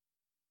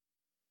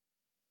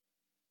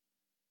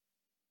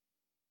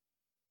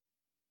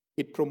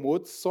 It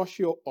promotes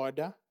social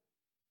order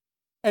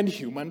and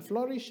human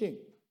flourishing.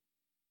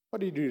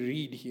 What did we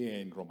read here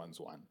in Romans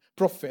 1?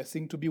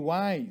 Professing to be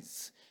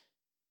wise.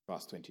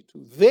 Verse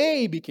 22.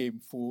 They became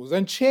fools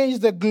and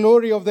changed the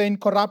glory of the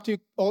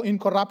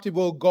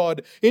incorruptible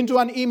God into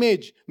an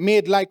image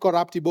made like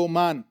corruptible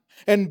man,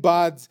 and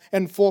birds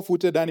and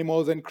four-footed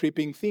animals and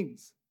creeping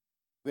things.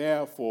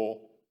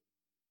 Therefore,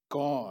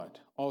 God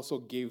also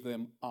gave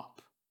them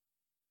up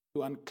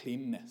to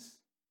uncleanness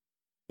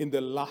in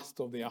the lust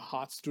of their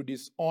hearts to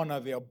dishonor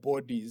their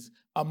bodies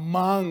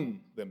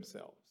among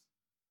themselves.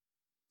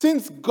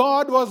 Since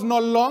God was no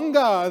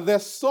longer the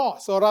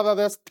source, or rather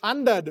the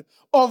standard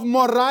of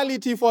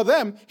morality for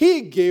them,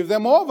 he gave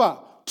them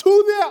over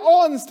to their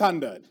own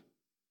standard.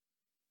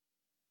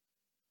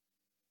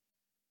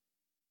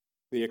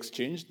 They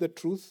exchanged the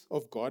truth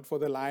of God for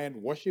the lie and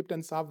worshipped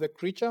and served the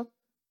creature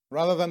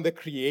rather than the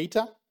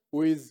Creator,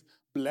 who is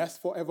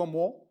blessed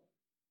forevermore.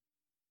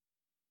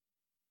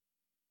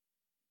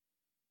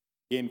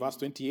 In verse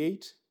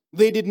 28,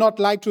 they did not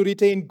like to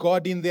retain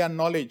God in their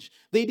knowledge.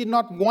 They did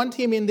not want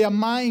him in their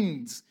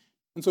minds.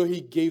 And so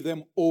he gave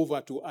them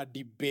over to a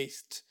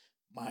debased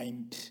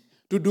mind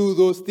to do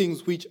those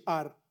things which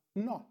are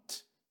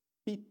not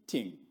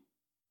fitting.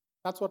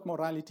 That's what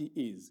morality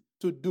is,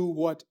 to do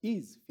what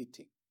is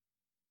fitting.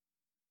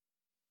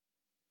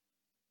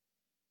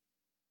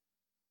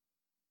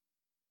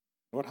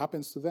 What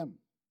happens to them?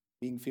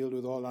 Being filled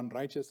with all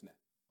unrighteousness.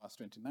 Verse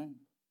 29.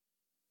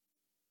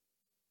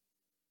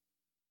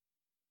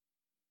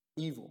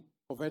 Evil,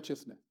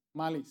 covetousness,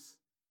 malice,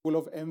 full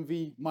of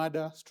envy,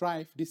 murder,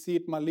 strife,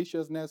 deceit,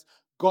 maliciousness,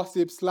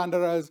 gossip,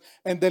 slanderers,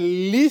 and the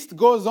list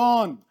goes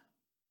on.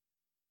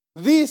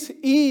 This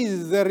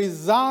is the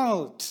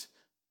result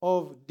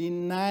of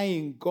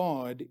denying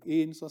God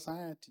in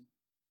society,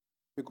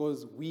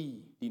 because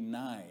we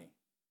deny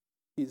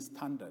his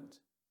standard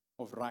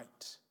of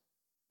right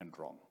and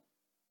wrong.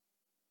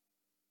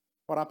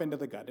 What happened at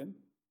the garden?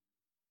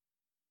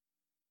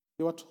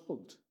 They were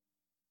told,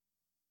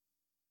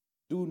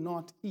 do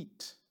not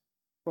eat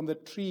from the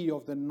tree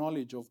of the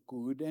knowledge of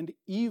good and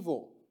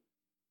evil.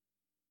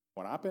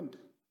 What happened?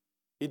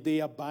 Did they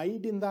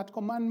abide in that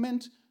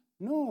commandment?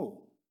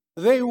 No.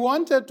 They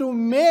wanted to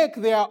make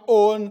their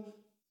own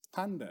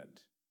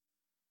standard.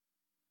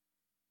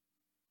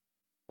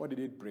 What did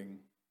it bring?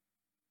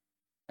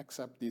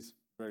 Except these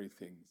very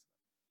things.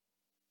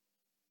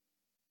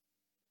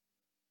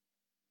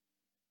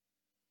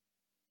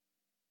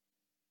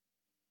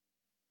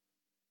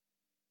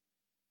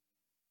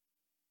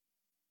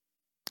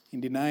 In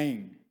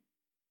denying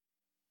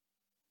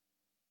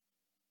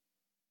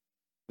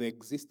the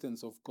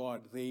existence of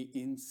God, they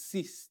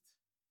insist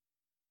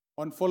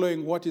on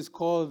following what is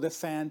called the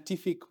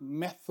scientific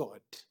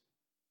method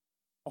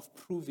of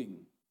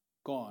proving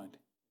God.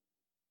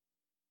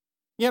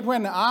 Yet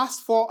when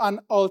asked for an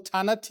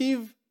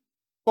alternative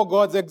for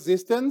God's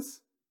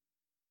existence,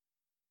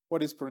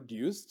 what is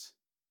produced?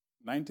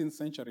 19th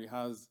century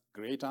has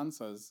great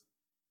answers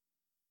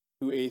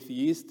to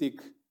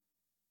atheistic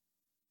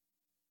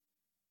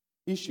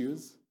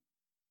issues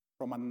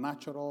from a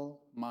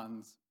natural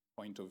man's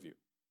point of view.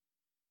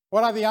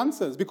 What are the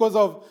answers? Because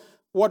of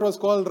what was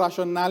called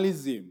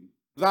rationalism,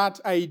 that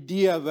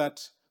idea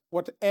that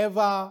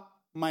whatever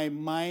my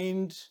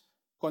mind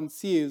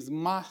conceives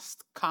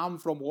must come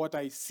from what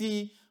I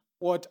see,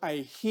 what I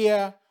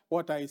hear,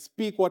 what I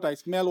speak, what I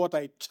smell, what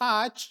I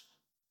touch.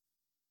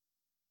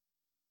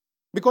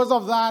 Because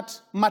of that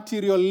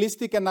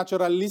materialistic and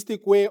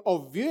naturalistic way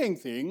of viewing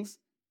things,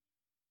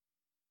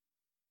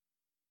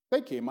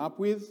 they came up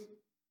with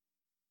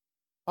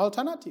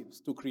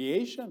alternatives to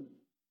creation.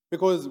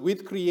 Because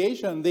with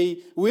creation, they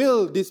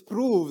will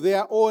disprove,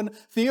 their own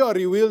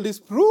theory will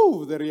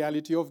disprove the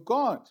reality of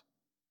God,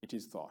 it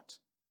is thought.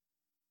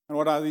 And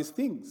what are these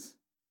things?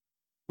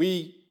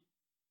 I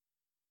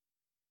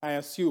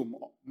assume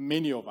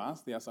many of us,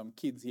 there are some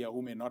kids here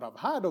who may not have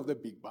heard of the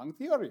Big Bang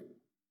Theory.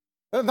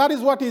 That is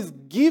what is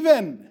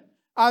given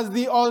as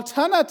the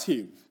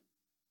alternative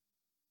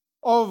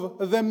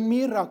of the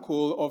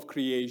miracle of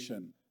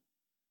creation.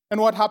 And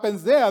what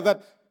happens there,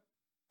 that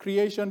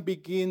creation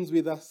begins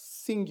with a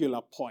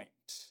singular point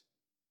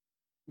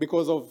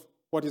because of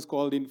what is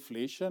called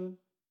inflation.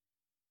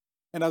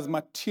 And as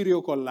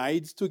material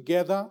collides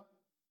together,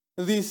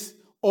 this,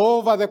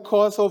 over the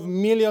course of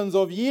millions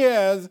of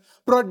years,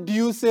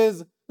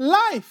 produces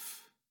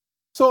life.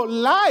 So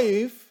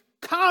life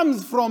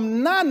comes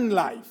from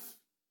non-life.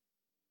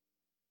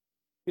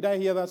 Did I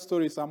hear that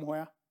story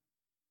somewhere?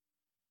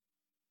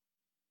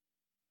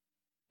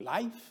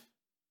 Life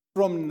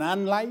from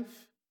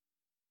non-life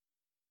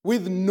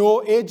with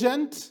no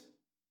agent.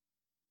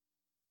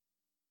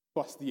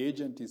 Plus the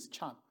agent is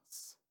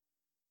chance.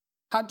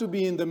 Had to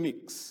be in the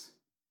mix.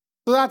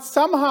 So that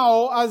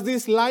somehow, as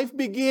this life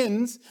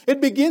begins, it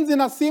begins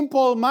in a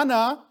simple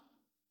manner,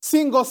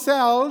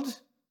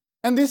 single-celled,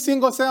 and this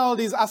single-celled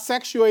is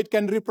asexual, it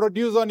can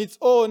reproduce on its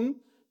own.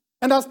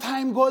 And as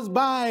time goes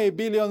by,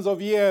 billions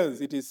of years,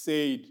 it is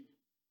said,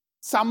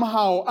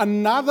 somehow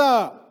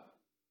another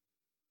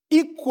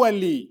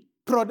equally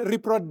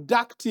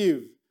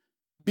reproductive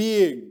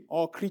being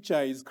or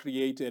creature is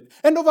created.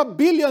 And over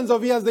billions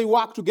of years, they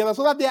work together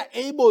so that they are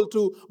able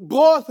to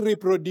both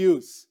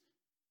reproduce.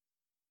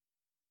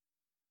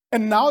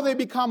 And now they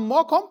become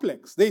more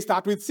complex. They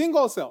start with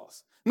single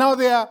cells. Now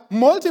they are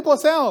multiple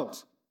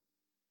celled.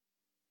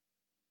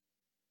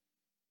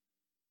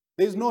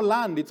 There's no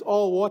land, it's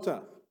all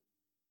water.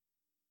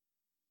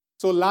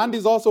 So land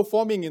is also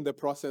forming in the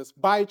process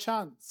by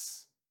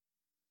chance.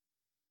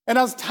 And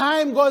as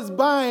time goes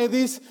by,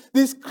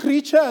 these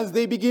creatures,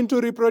 they begin to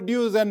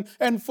reproduce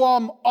and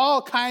form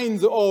all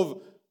kinds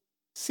of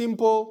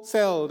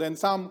simple-celled and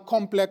some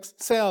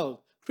complex-celled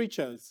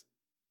creatures,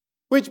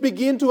 which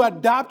begin to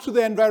adapt to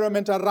the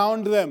environment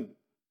around them.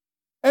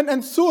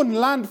 And soon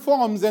land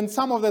forms and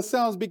some of the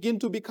cells begin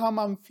to become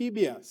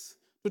amphibious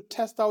to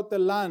test out the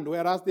land,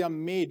 whereas they are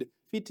made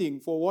fitting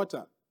for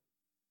water.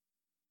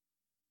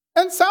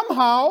 And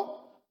somehow,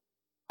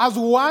 as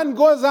one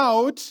goes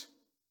out,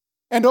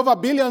 and over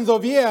billions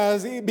of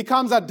years, it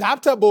becomes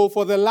adaptable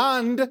for the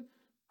land,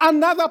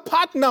 another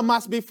partner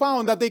must be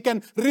found that they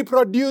can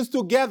reproduce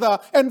together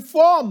and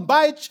form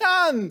by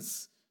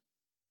chance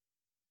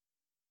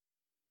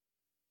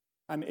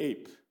an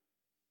ape.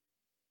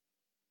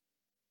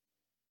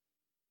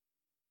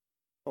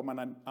 From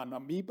an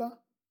amoeba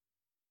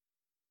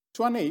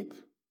to an ape.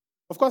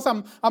 Of course,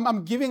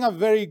 I'm giving a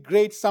very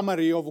great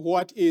summary of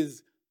what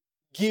is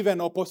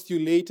given or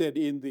postulated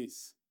in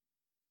this.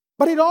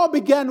 But it all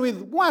began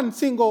with one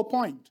single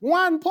point.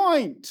 One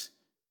point.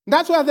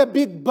 That's where the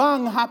Big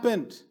Bang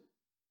happened.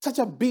 Such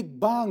a big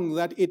bang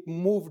that it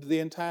moved the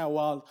entire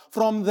world.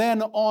 From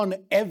then on,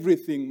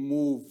 everything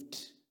moved.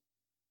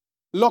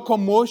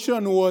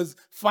 Locomotion was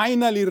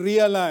finally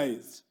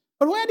realized.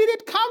 But where did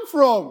it come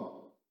from?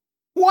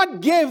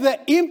 What gave the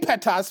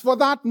impetus for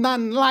that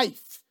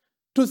non-life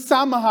to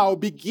somehow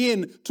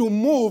begin to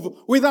move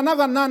with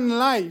another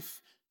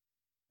non-life?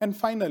 And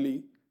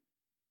finally,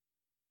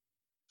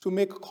 to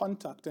make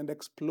contact and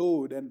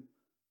explode, and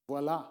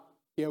voila,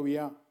 here we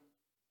are.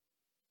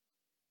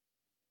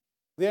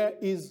 There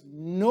is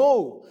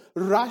no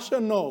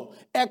rational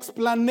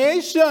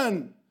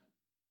explanation.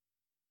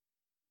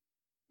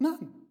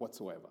 None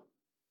whatsoever.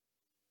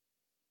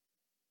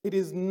 It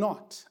is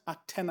not a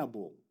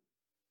tenable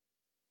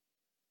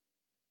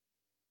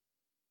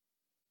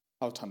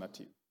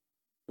alternative.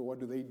 So what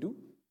do?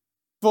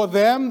 For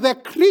them, the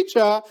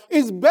creature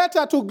is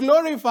better to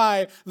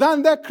glorify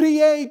than the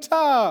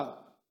creator.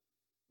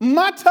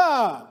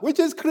 Matter, which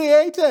is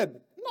created,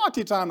 not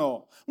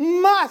eternal,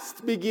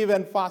 must be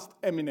given first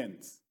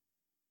eminence.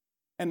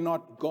 And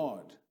not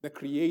God, the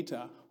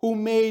creator, who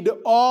made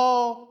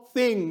all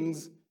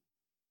things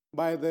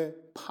by the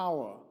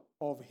power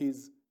of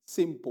his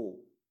simple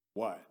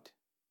word.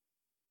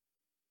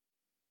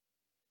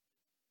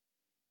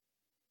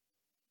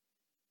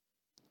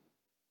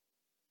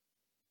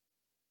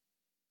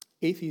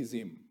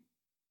 Atheism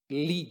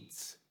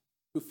leads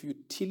to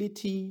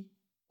futility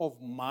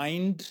of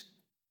mind.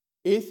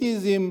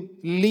 Atheism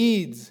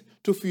leads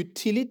to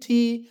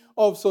futility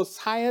of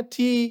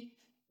society.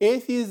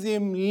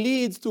 Atheism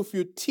leads to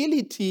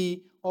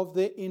futility of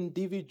the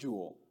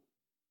individual.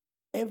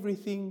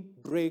 Everything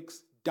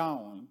breaks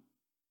down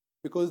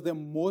because the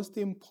most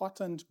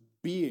important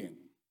being,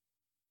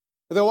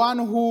 the one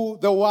who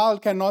the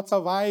world cannot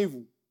survive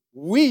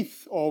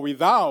with or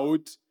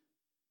without,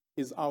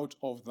 is out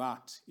of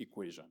that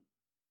equation.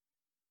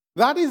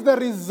 That is the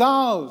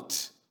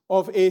result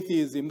of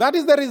atheism. That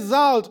is the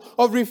result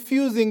of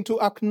refusing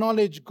to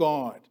acknowledge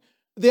God.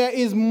 There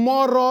is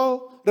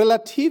moral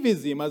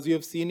relativism, as you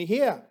have seen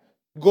here.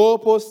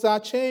 Goalposts are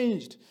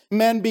changed.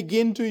 Men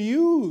begin to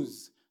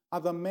use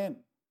other men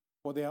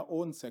for their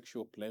own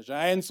sexual pleasure,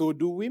 and so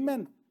do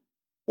women.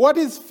 What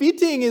is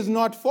fitting is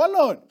not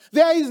followed.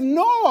 There is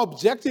no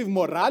objective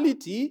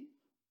morality.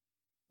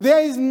 There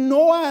is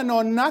no one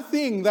or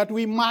nothing that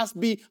we must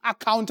be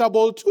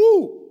accountable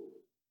to.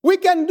 We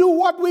can do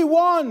what we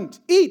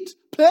want, eat,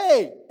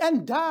 play,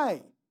 and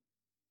die.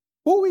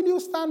 Who will you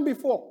stand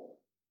before?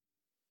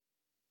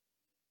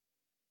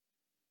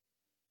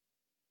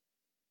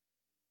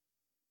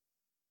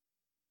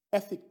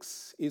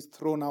 Ethics is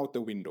thrown out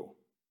the window.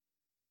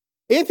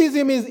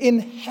 Atheism is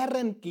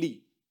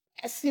inherently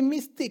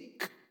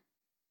pessimistic,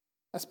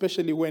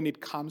 especially when it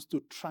comes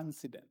to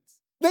transcendence.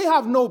 They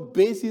have no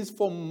basis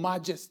for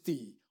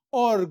majesty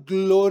or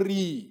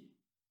glory.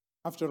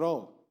 After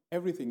all,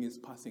 everything is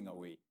passing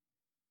away.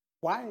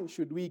 Why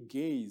should we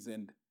gaze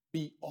and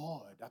be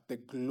awed at the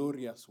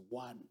glorious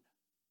one,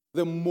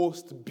 the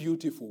most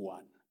beautiful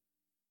one,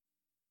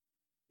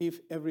 if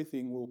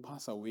everything will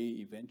pass away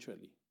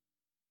eventually?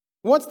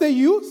 What's the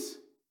use?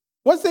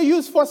 What's the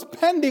use for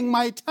spending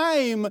my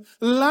time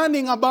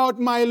learning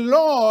about my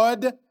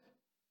Lord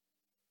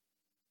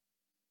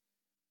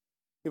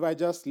if I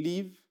just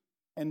live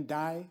and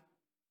die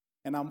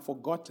and I'm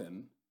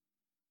forgotten,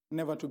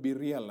 never to be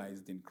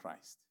realized in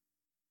Christ?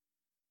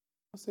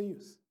 What's the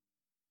use?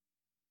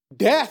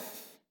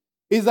 Death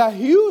is a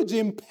huge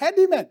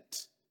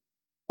impediment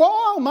for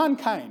all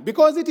mankind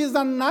because it is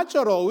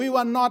unnatural. We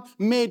were not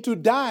made to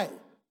die.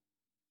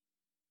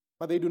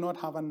 But they do not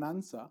have an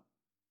answer.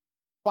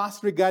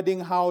 First, regarding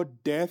how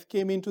death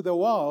came into the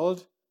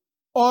world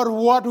or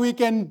what we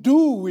can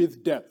do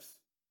with death.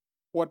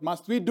 What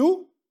must we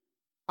do?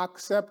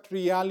 Accept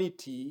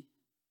reality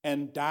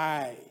and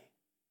die.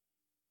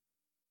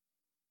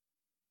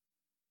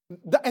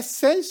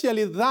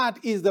 Essentially, that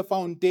is the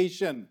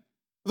foundation.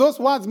 Those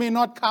words may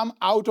not come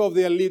out of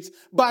their lips,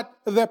 but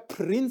the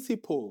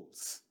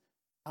principles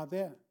are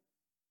there.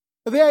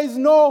 There is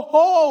no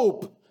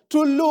hope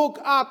to look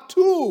up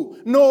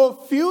to, no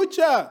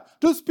future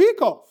to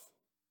speak of.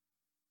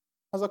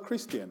 As a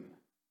Christian,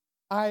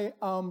 I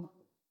am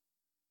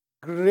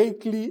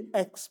greatly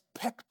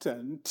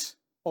expectant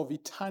of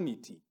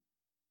eternity.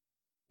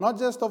 Not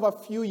just of a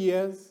few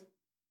years,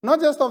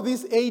 not just of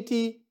these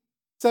 80,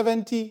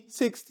 70,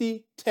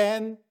 60,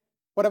 10,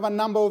 whatever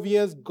number of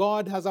years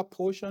God has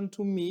apportioned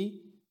to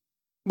me,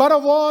 but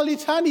of all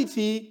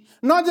eternity,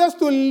 not just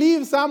to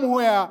live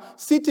somewhere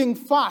sitting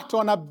fat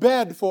on a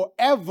bed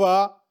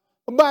forever,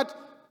 but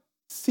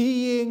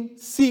seeing,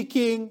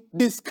 seeking,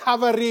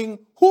 discovering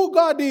who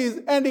God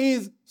is, and He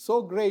is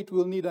so great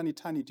we'll need an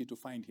eternity to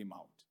find Him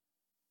out.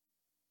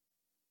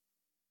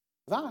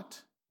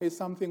 That is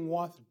something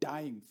worth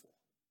dying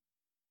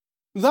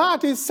for.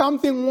 That is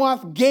something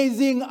worth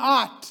gazing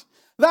at.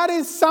 That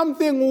is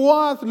something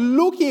worth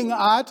looking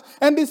at.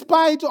 And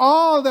despite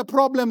all the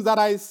problems that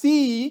I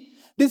see,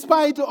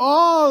 despite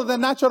all the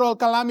natural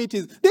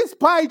calamities,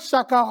 despite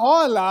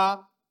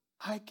Shakahola,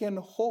 I can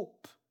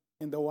hope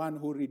in the one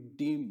who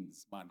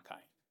redeems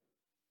mankind.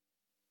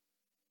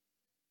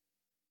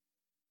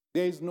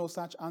 There is no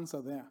such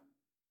answer there.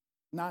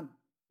 None.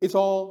 It's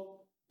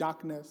all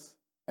darkness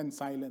and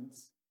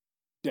silence,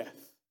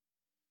 death.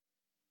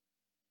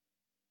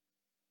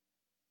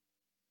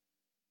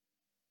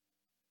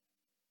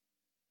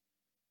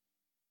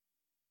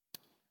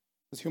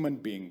 As human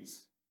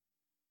beings,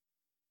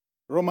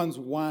 Romans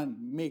 1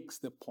 makes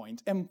the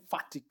point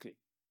emphatically.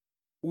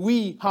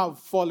 We have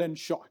fallen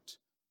short.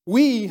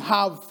 We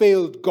have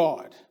failed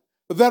God.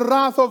 The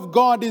wrath of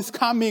God is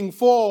coming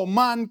for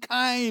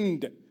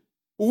mankind.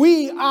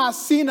 We are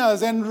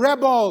sinners and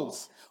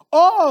rebels.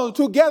 All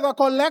together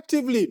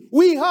collectively,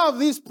 we have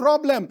this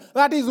problem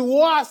that is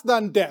worse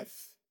than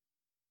death.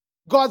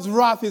 God's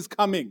wrath is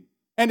coming,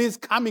 and is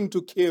coming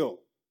to kill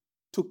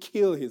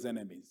His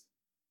enemies.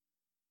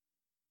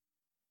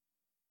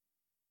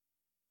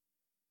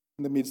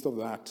 In the midst of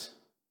that,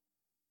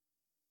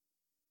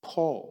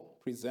 Paul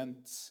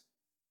presents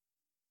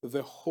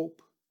the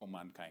hope for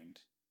mankind.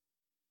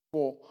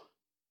 For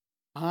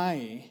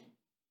I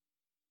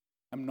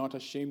I'm not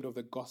ashamed of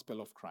the gospel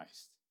of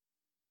Christ.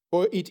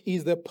 For it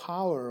is the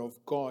power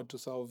of God to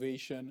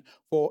salvation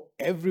for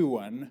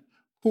everyone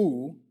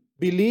who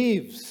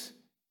believes.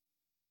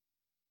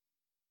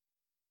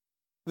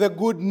 The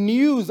good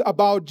news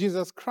about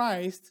Jesus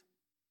Christ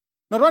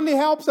not only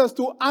helps us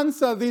to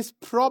answer these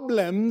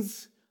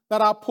problems that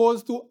are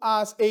posed to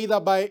us either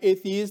by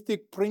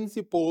atheistic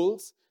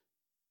principles,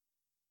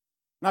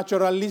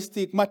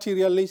 naturalistic,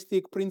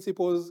 materialistic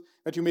principles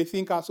that you may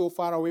think are so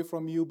far away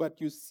from you, but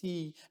you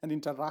see and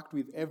interact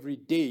with every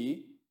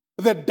day,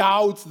 the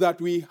doubts that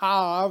we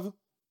have,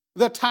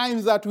 the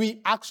times that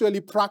we actually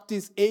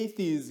practice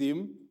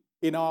atheism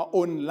in our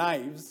own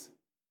lives,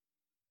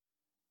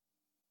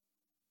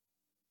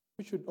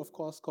 which should, of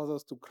course, cause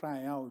us to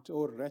cry out,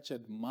 "Oh,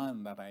 wretched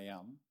man that I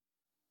am."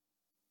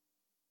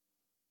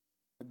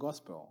 The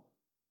gospel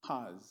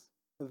has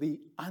the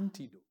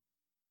antidote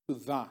to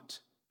that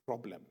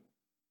problem.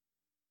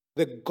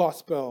 The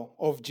gospel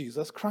of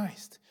Jesus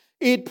Christ.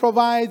 It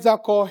provides a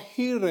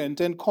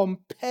coherent and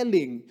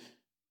compelling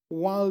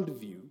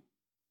worldview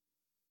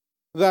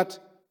that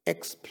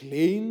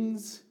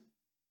explains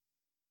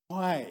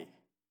why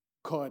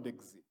God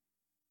exists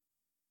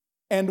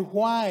and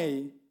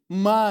why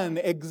man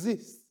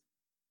exists.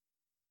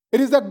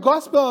 It is the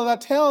gospel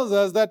that tells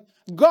us that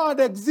God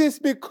exists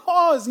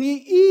because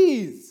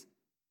he is.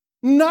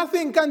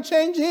 Nothing can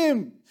change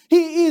him.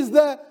 He is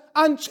the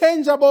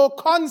unchangeable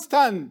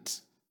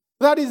constant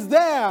that is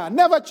there,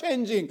 never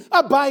changing,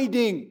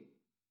 abiding.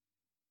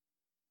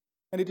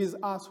 And it is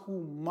us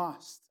who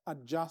must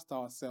adjust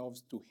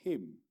ourselves to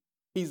him,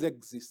 his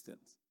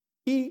existence.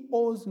 He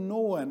owes no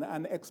one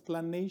an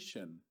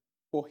explanation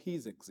for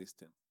his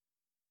existence.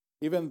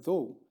 Even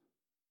though,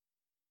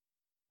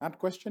 that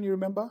question you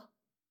remember?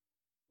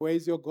 Where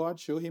is your God?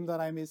 Show him that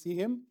I may see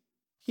him.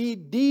 He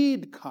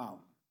did come.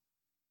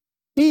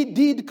 He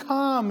did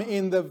come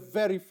in the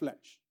very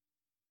flesh.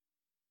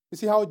 You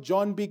see how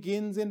John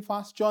begins in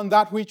 1 John?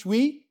 That which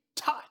we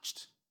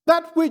touched,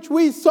 that which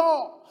we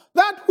saw,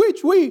 that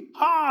which we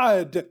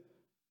heard.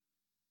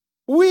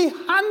 We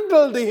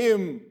handled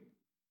him.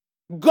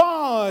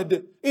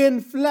 God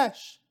in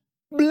flesh,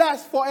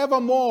 blessed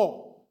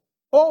forevermore.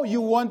 Oh, you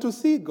want to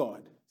see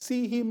God?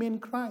 See him in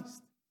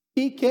Christ.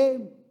 He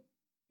came.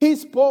 He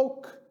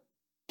spoke.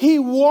 He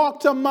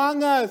walked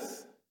among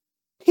us.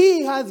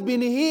 He has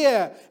been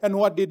here. And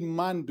what did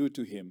man do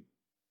to him?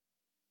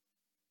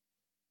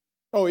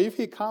 Oh, if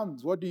he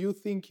comes, what do you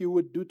think you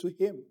would do to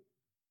him?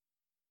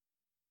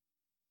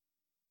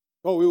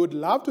 Oh, we would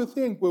love to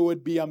think we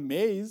would be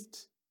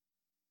amazed.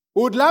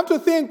 We would love to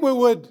think we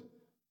would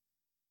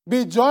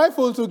be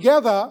joyful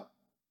together.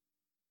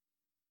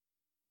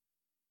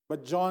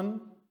 But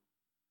John,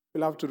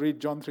 we'll have to read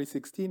John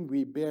 3:16.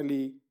 We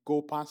barely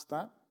go past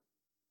that.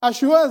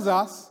 Assures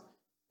us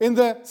in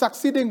the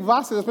succeeding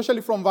verses,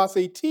 especially from verse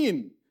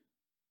 18,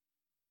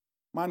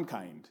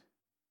 mankind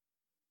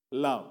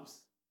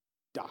loves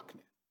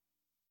darkness.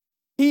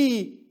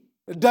 He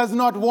does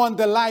not want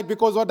the light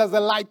because what does the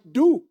light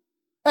do?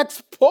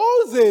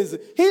 Exposes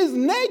his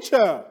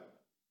nature.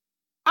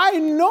 I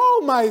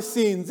know my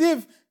sins.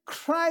 If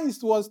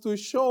Christ was to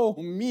show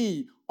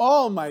me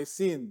all my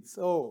sins,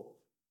 oh,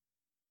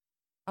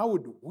 I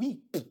would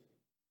weep.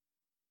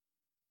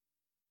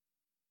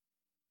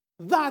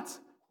 That's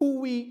who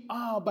we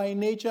are by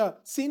nature,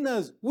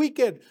 sinners,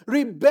 wicked,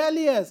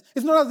 rebellious.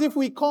 It's not as if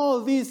we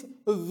call these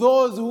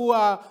those who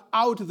are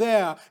out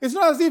there. It's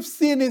not as if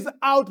sin is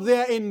out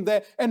there in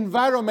the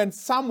environment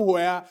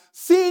somewhere.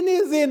 Sin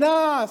is in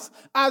us,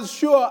 as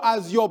sure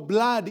as your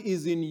blood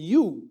is in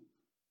you.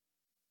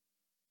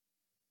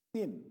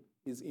 Sin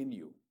is in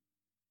you.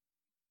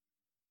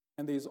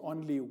 And there is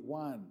only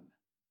one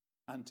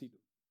antidote.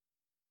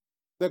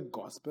 The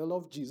gospel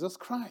of Jesus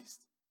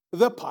Christ.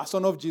 The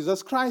person of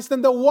Jesus Christ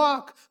and the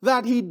work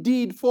that he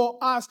did for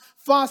us,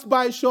 first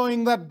by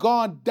showing that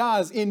God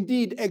does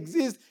indeed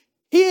exist.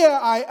 Here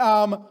I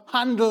am,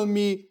 handle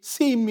me,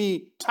 see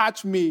me,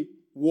 touch me,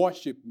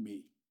 worship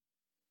me.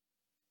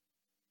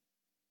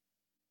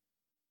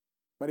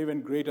 But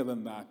even greater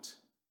than that,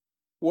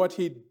 what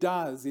he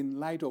does in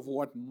light of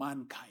what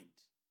mankind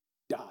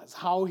does,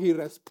 how he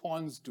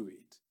responds to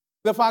it.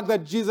 The fact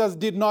that Jesus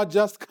did not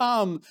just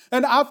come,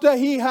 and after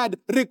he had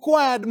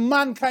required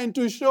mankind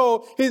to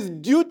show his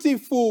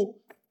dutiful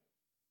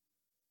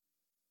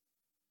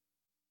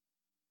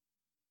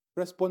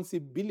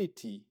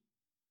responsibility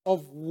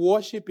of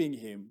worshiping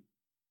him,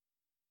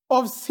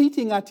 of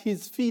sitting at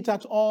his feet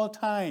at all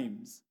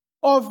times,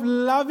 of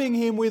loving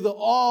him with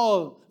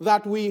all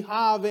that we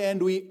have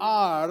and we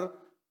are,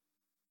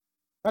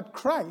 that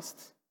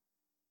Christ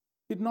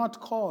did not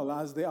call,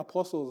 as the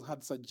apostles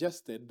had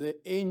suggested, the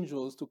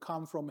angels to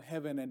come from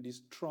heaven and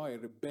destroy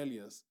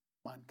rebellious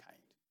mankind.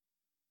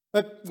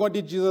 But what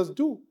did Jesus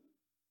do?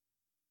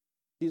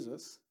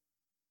 Jesus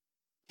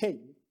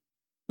came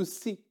to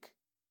seek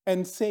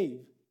and save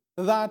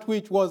that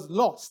which was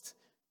lost.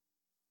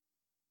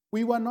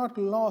 We were not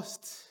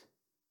lost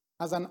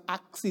as an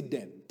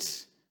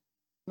accident.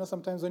 You know,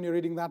 sometimes when you're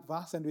reading that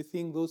verse and we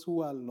think those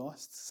who are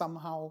lost,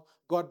 somehow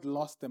God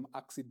lost them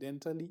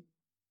accidentally.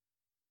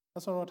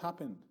 That's not what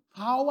happened.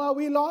 How are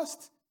we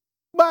lost?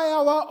 By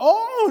our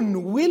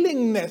own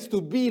willingness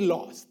to be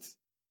lost.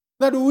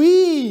 That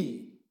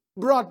we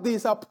brought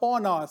this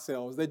upon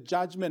ourselves, the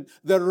judgment,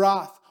 the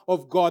wrath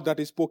of God that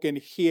is spoken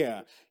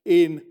here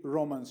in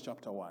Romans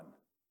chapter 1.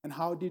 And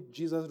how did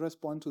Jesus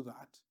respond to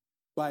that?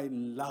 By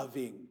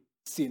loving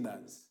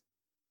sinners.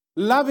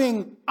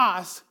 Loving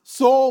us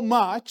so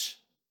much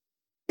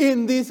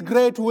in this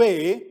great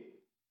way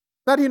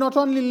that he not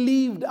only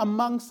lived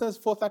amongst us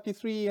for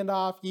 33 and a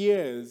half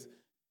years,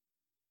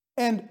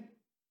 and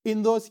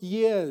in those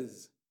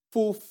years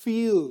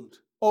fulfilled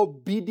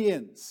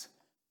obedience.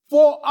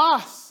 For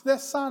us, the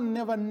Son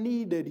never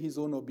needed his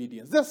own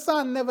obedience. The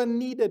Son never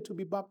needed to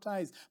be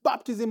baptized.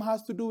 Baptism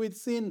has to do with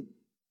sin.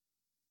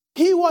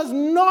 He was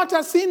not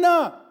a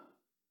sinner.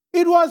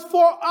 It was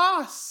for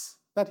us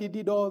that he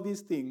did all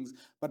these things,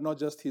 but not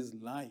just his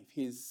life,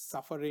 his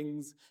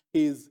sufferings,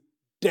 his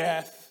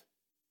death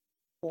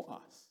for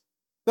us.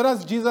 That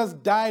as Jesus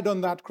died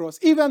on that cross,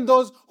 even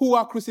those who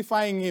are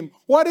crucifying him,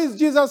 what is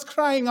Jesus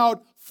crying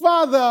out?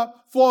 Father,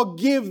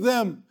 forgive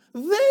them.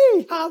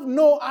 They have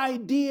no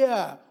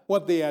idea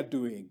what they are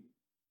doing.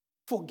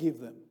 Forgive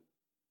them.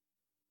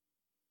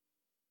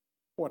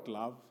 What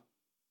love?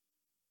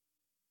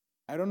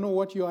 I don't know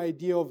what your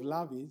idea of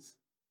love is.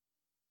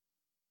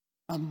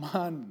 A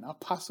man, a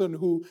person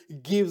who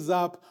gives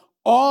up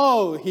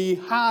all he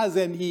has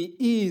and he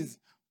is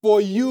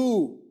for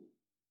you.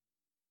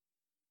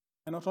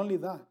 And not only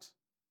that,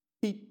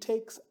 he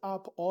takes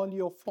up all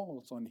your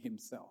faults on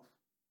himself.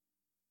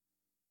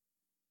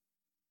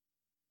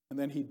 And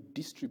then he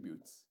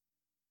distributes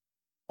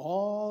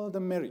all the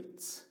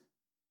merits.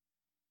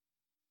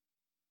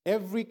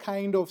 Every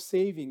kind of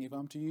saving, if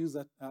I'm to use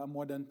a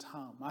modern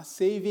term, a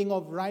saving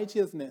of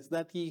righteousness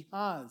that he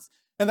has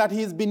and that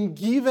he's been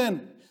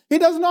given. He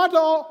does not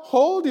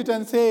hold it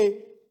and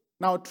say,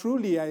 now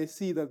truly I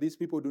see that these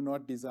people do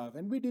not deserve.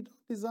 And we did not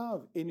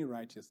deserve any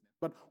righteousness.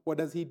 But what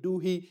does he do?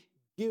 He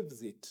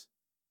gives it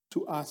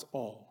to us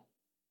all.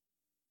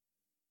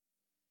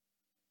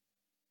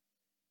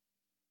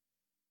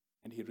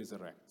 And he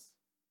resurrects.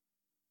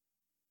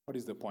 What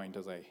is the point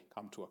as I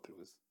come to a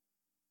close?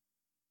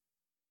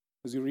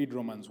 As you read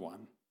Romans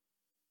 1,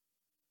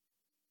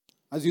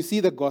 as you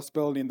see the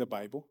gospel in the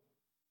Bible,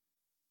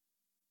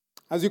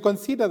 as you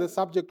consider the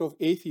subject of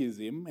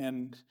atheism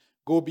and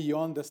go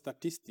beyond the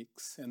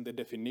statistics and the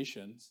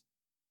definitions,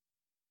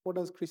 what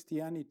does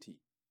Christianity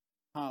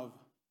have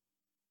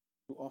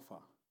to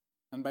offer?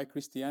 And by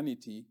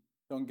Christianity,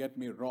 don't get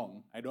me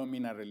wrong, I don't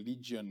mean a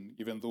religion,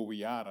 even though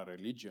we are a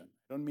religion.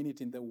 I don't mean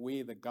it in the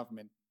way the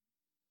government.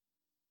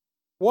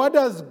 What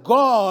does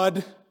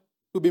God,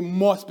 to be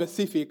more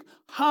specific,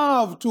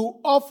 have to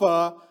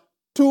offer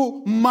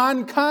to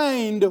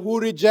mankind who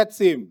rejects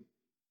him?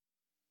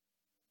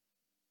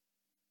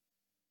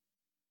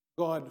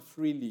 God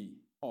freely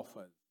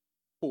offers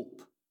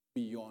hope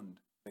beyond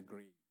the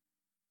grave.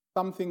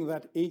 Something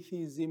that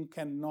atheism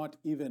cannot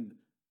even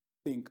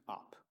think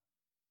up.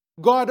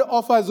 God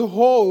offers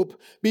hope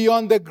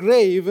beyond the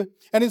grave,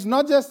 and it's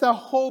not just a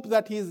hope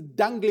that he's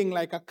dangling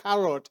like a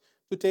carrot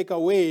to take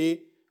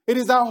away. It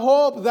is a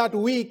hope that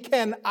we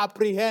can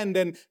apprehend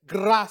and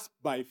grasp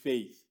by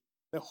faith.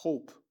 The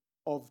hope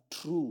of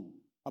true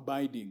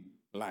abiding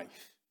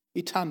life,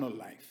 eternal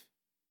life.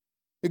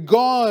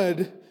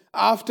 God,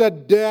 after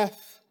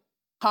death,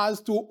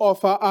 has to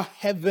offer a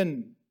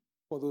heaven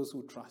for those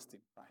who trust in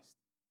Christ.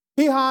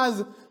 He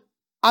has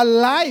a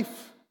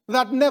life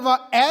that never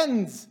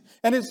ends.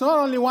 And it's not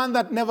only one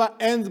that never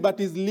ends but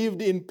is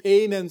lived in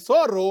pain and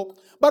sorrow,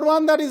 but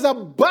one that is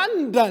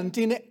abundant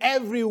in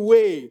every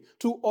way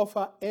to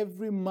offer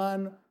every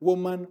man,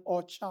 woman,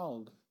 or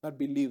child that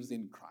believes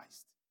in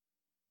Christ.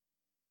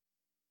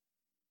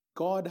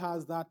 God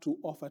has that to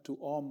offer to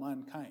all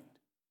mankind.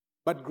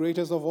 But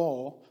greatest of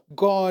all,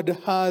 God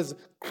has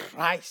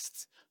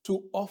Christ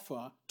to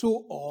offer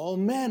to all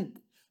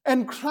men.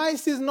 And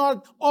Christ is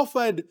not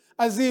offered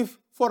as if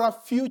for a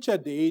future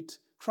date.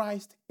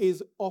 Christ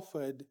is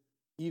offered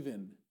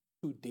even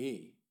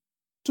today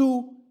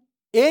to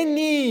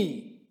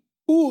any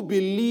who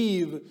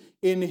believe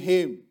in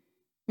him.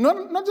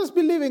 Not just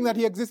believing that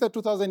he existed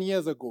 2,000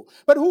 years ago,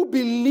 but who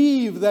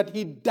believe that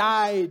he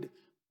died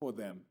for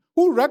them.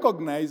 Who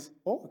recognize,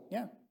 oh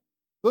yeah,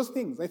 those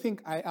things. I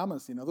think I am a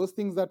sinner. Those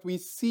things that we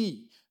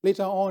see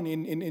later on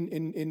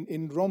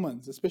in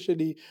Romans,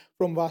 especially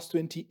from verse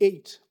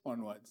 28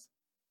 onwards.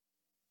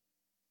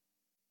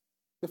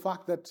 The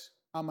fact that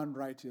I'm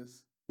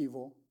unrighteous,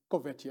 evil,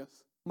 covetous,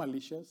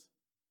 malicious.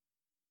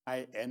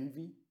 I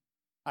envy.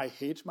 I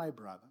hate my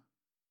brother.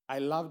 I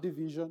love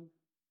division.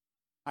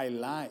 I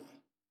lie.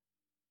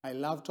 I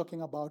love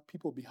talking about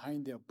people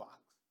behind their backs.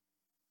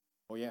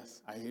 Oh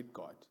yes, I hate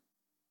God.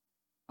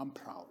 I'm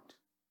proud.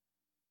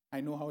 I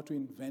know how to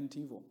invent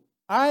evil.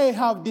 I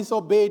have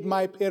disobeyed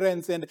my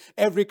parents and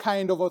every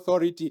kind of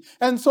authority,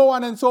 and so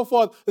on and so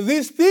forth.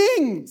 These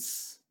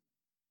things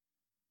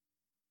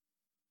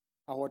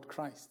are what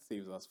Christ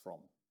saves us from,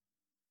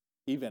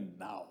 even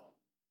now,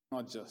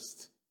 not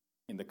just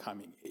in the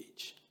coming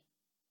age.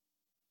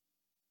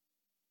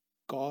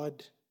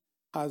 God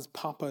has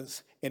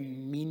purpose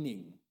and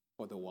meaning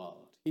for the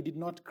world. He did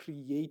not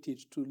create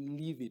it to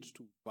leave it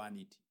to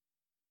vanity.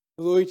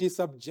 Though it is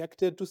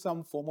subjected to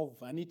some form of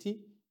vanity,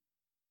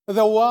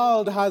 the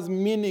world has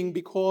meaning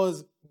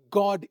because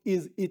God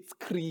is its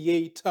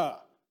creator.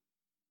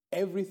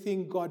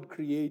 Everything God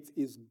creates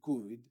is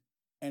good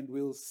and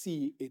will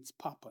see its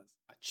purpose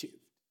achieved.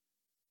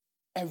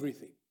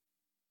 Everything.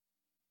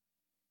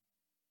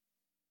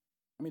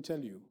 Let me tell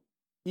you,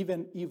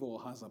 even evil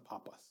has a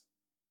purpose.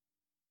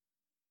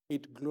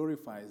 It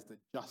glorifies the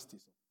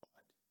justice of God.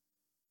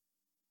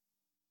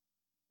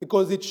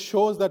 Because it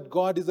shows that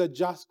God is a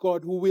just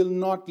God who will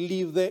not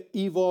leave the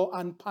evil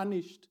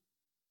unpunished.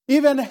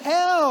 Even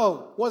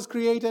hell was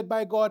created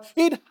by God.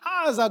 It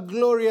has a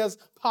glorious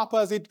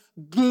purpose. It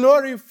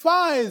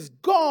glorifies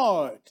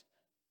God.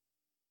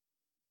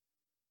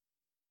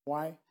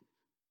 Why?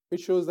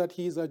 It shows that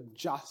he is a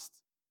just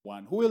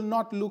one who will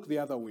not look the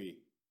other way,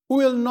 who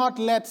will not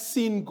let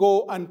sin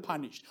go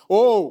unpunished.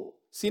 Oh,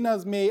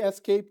 sinners may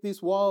escape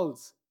this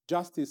world's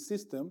justice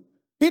system.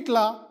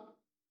 Hitler,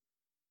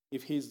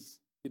 if he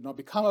did not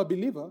become a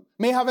believer,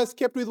 may have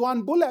escaped with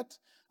one bullet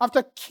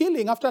after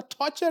killing, after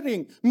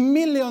torturing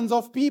millions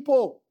of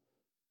people.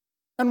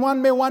 And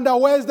one may wonder,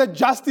 where's the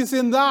justice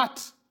in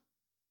that?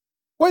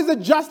 Where's the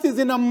justice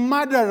in a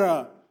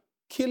murderer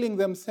killing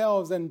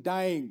themselves and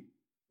dying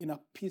in a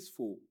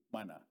peaceful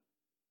manner?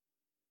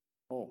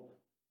 Oh,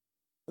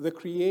 the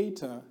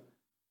Creator,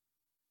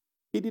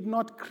 he did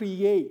not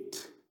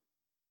create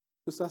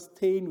to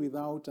sustain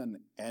without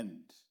an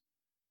end.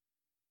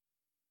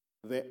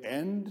 The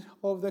end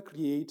of the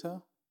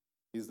Creator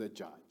is the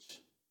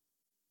judge.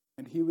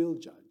 And he will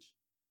judge.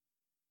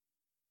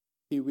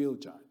 He will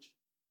judge.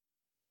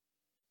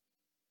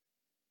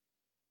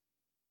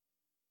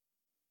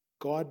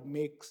 God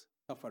makes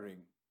suffering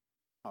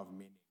have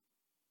meaning.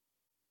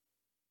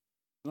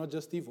 Not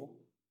just evil.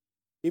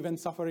 Even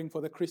suffering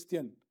for the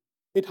Christian,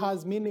 it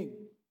has meaning.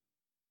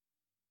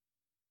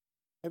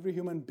 Every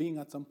human being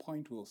at some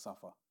point will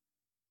suffer.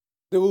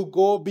 They will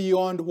go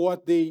beyond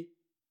what they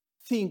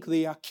think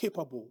they are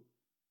capable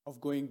of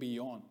going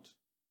beyond.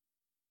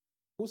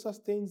 Who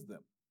sustains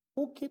them?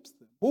 Who keeps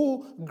them?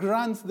 Who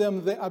grants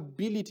them the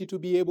ability to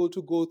be able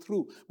to go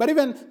through? But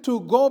even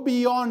to go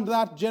beyond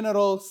that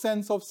general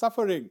sense of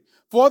suffering,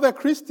 for the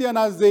Christian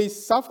as they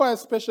suffer,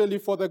 especially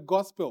for the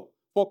gospel,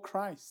 for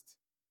Christ,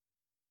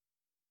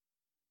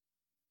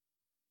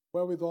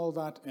 where will all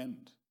that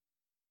end?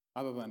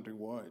 Other than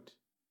reward.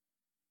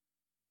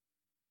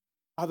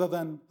 Other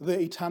than the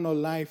eternal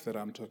life that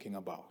I'm talking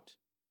about.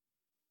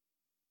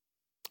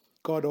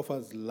 God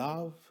offers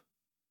love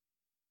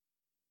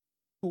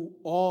to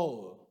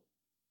all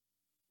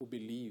who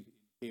believe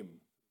in him,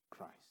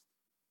 Christ.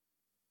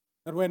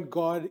 And when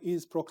God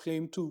is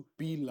proclaimed to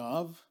be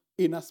love,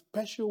 in a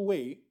special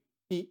way,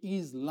 he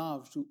is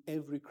love to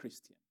every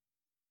Christian.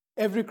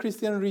 Every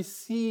Christian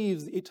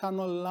receives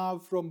eternal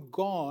love from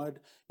God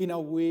in a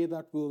way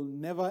that will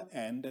never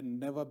end and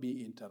never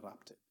be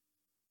interrupted.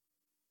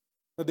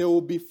 That there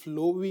will be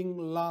flowing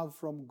love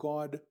from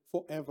God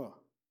forever.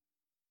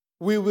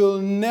 We will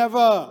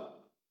never,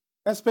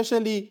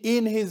 especially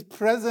in his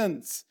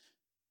presence,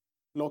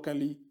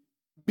 locally,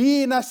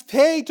 be in a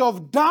state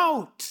of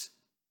doubt,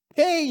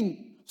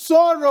 pain,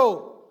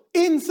 sorrow,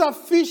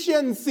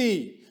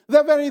 insufficiency.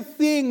 The very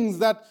things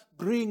that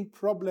bring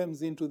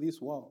problems into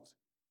this world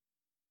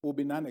will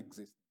be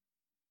non-existent.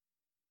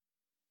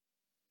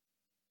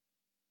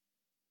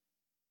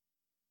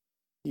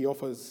 He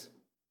offers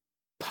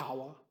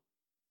power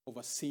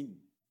over sin,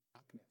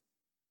 darkness.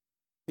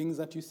 Things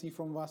that you see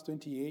from verse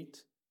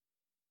 28.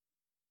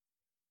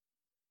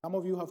 Some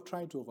of you have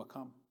tried to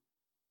overcome.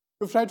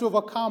 You've tried to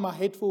overcome a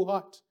hateful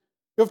heart.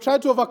 You've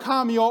tried to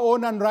overcome your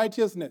own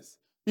unrighteousness.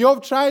 You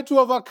have tried to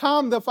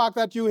overcome the fact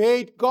that you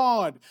hate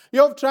God.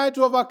 You have tried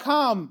to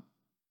overcome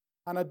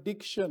an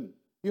addiction.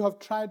 You have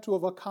tried to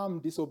overcome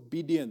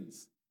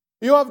disobedience.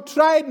 You have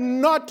tried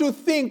not to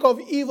think of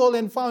evil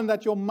and found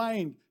that your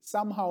mind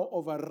somehow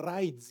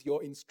overrides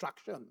your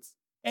instructions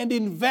and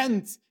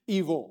invents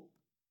evil.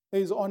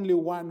 There is only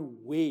one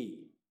way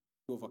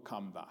to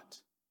overcome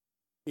that.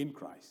 In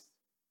Christ.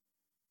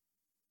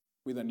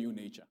 With a new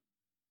nature.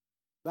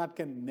 That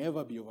can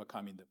never be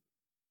overcome in the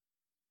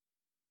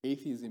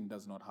Atheism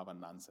does not have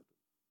an answer.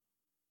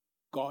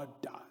 God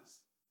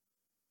does.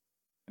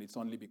 And it's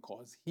only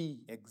because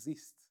he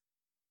exists.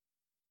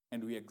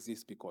 And we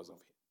exist because of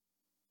him.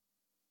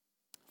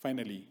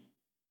 Finally,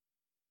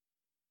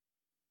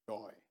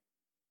 joy.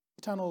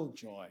 Eternal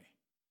joy.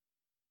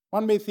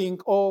 One may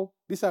think, oh,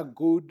 these are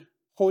good,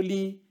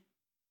 holy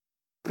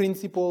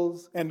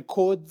principles and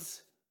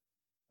codes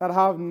that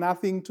have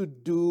nothing to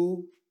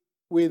do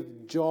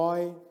with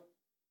joy,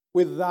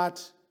 with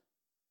that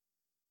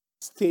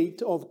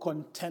state of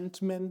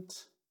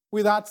contentment,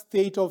 with that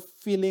state of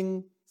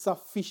feeling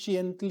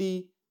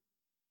sufficiently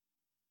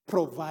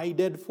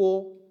provided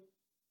for.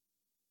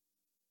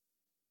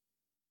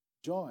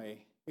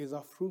 Joy is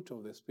a fruit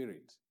of the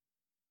Spirit.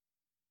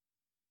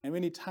 And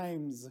many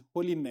times,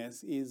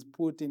 holiness is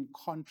put in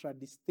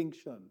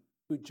contradistinction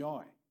to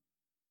joy.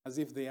 as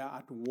if they are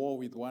at war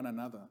with one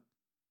another.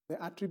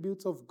 The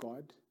attributes of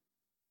God,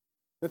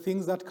 the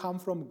things that come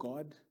from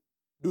God,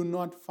 do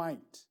not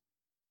fight,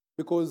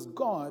 because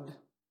God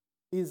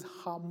is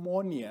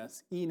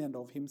harmonious in and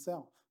of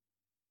himself.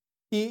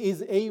 He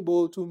is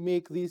able to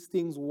make these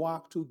things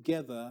work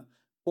together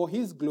for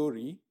his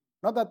glory.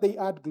 Not that they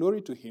add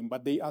glory to him,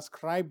 but they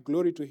ascribe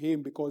glory to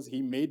him because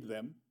he made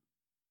them,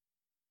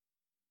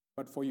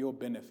 but for your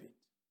benefit.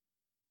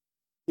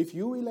 If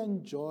you will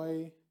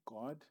enjoy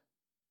God,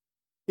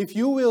 if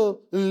you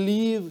will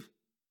live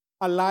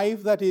a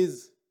life that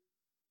is,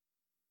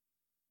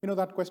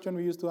 that question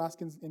we used to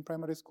ask in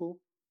primary school?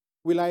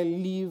 Will I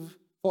live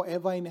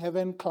forever in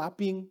heaven,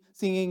 clapping,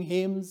 singing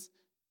hymns,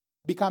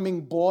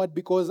 becoming bored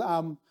because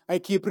I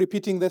keep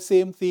repeating the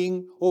same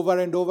thing over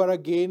and over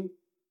again?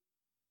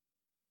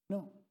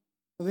 No.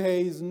 There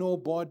is no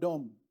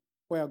boredom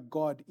where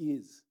God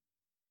is.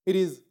 It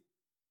is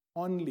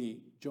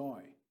only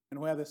joy. And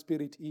where the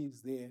Spirit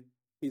is, there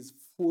is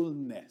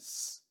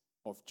fullness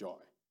of joy.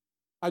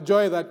 A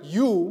joy that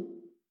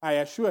you, I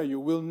assure you,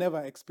 will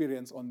never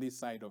experience on this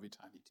side of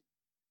eternity.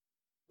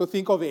 So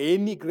think of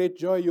any great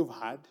joy you've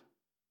had,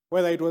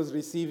 whether it was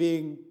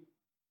receiving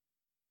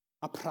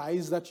a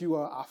prize that you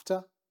were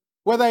after,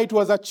 whether it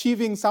was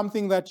achieving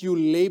something that you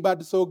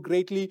labored so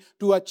greatly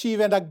to achieve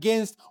and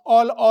against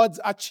all odds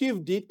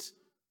achieved it,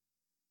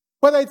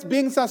 whether it's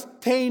being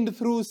sustained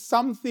through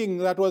something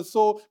that was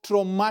so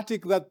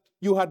traumatic that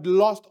you had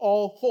lost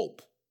all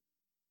hope,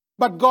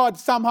 but God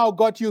somehow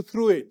got you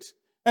through it,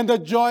 and the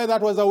joy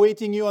that was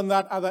awaiting you on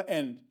that other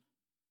end.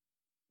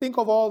 Think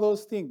of all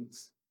those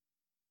things,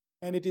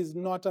 and it is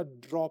not a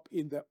drop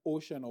in the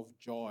ocean of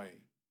joy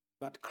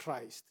that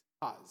Christ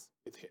has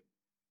with him.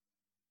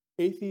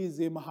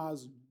 Atheism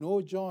has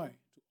no joy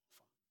to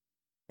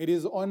offer. It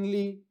is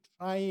only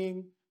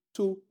trying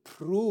to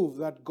prove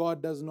that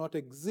God does not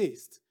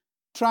exist,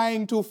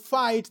 trying to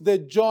fight the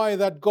joy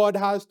that God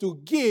has to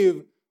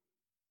give,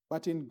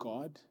 but in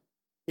God,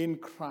 in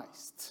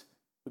Christ,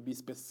 to be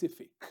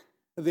specific.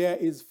 There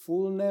is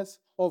fullness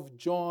of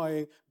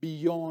joy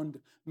beyond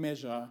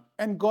measure,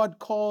 and God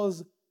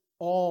calls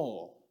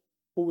all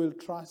who will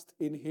trust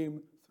in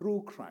him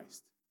through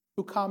Christ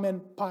to come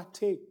and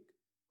partake.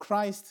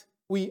 Christ,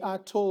 we are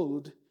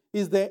told,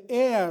 is the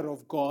heir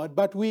of God,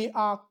 but we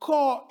are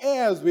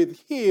co-heirs with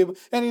him,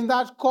 and in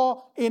that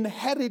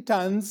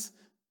co-inheritance,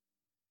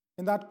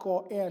 in that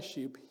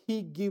co-heirship,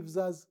 he gives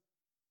us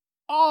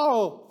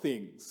all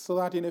things, so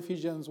that in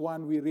Ephesians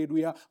 1 we read,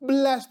 we are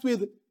blessed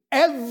with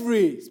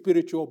every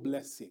spiritual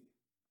blessing.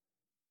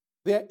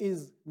 There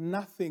is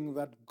nothing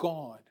that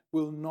God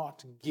will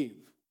not give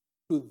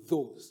to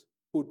those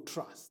who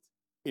trust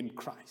in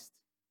Christ.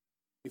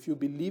 If you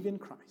believe in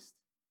Christ,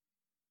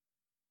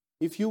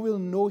 if you will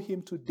know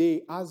him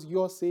today as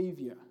your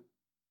Savior,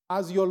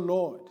 as your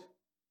Lord,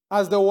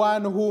 as the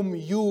one whom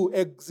you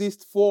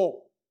exist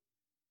for,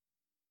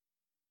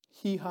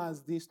 he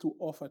has this to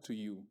offer to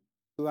you,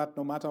 so that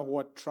no matter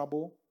what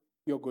trouble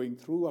you're going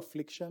through,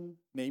 affliction,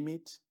 name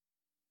it,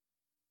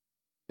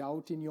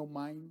 doubt in your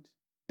mind,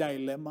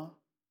 dilemma,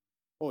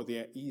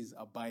 there is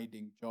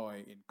abiding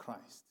joy in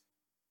Christ.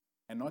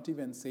 And not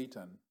even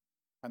Satan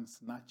can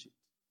snatch it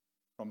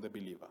from the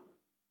believer.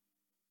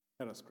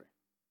 Let us pray.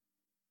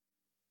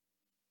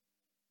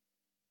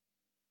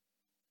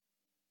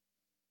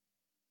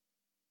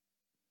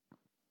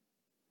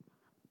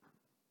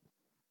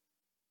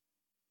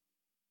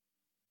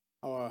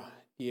 Our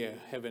dear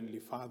Heavenly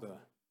Father,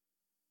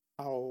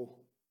 how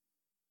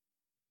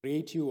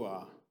great you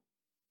are,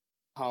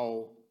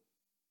 how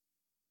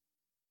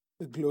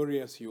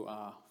glorious you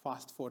are,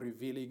 first for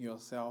revealing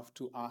yourself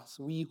to us,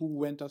 we who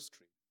went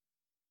astray.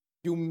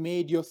 You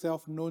made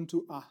yourself known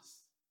to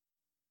us,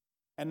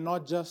 and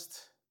not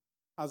just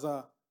as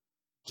a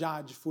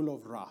judge full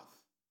of wrath,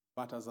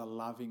 but as a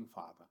loving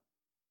Father.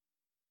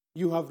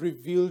 You have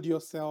revealed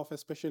yourself,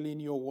 especially in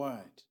your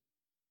word.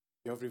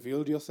 You have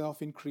revealed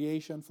yourself in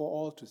creation for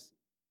all to see,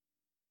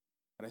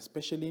 but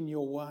especially in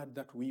your word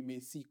that we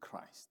may see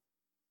Christ.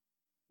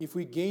 If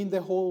we gain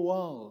the whole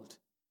world,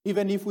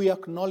 even if we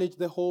acknowledge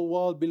the whole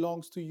world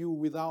belongs to you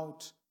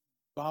without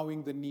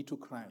bowing the knee to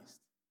Christ,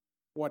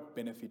 what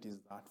benefit is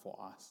that for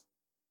us?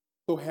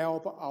 So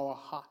help our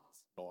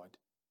hearts, Lord.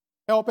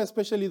 Help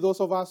especially those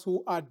of us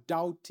who are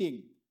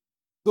doubting,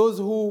 those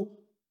who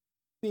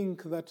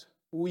think that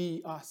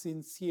we are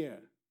sincere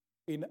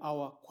in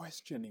our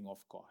questioning of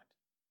God.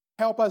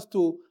 Help us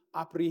to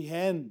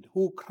apprehend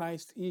who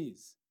Christ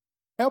is.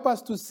 Help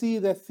us to see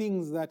the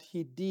things that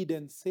he did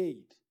and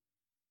said,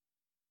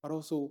 but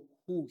also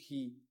who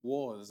he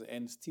was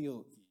and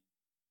still is.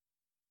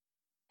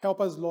 Help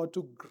us, Lord,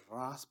 to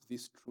grasp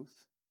this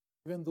truth.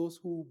 Even those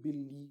who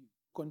believe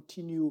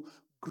continue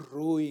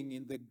growing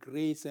in the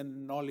grace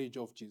and knowledge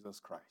of Jesus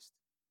Christ.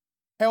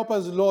 Help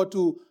us, Lord,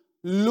 to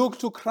look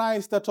to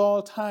Christ at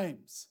all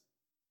times,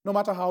 no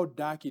matter how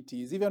dark it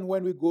is, even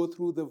when we go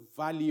through the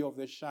valley of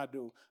the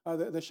shadow of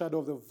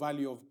the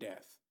valley of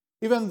death,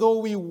 even though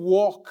we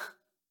walk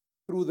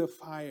through the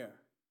fire,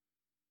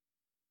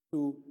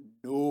 to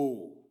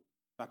know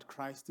that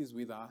Christ is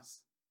with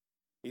us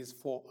is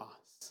for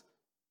us,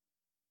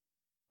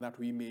 that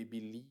we may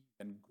believe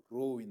and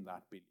grow in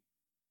that belief.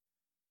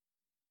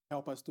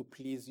 Help us to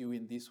please you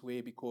in this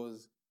way,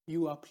 because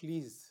you are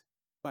pleased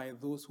by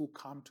those who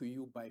come to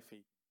you by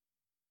faith.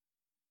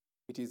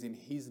 It is in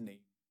his name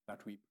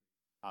that we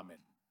pray. Amen.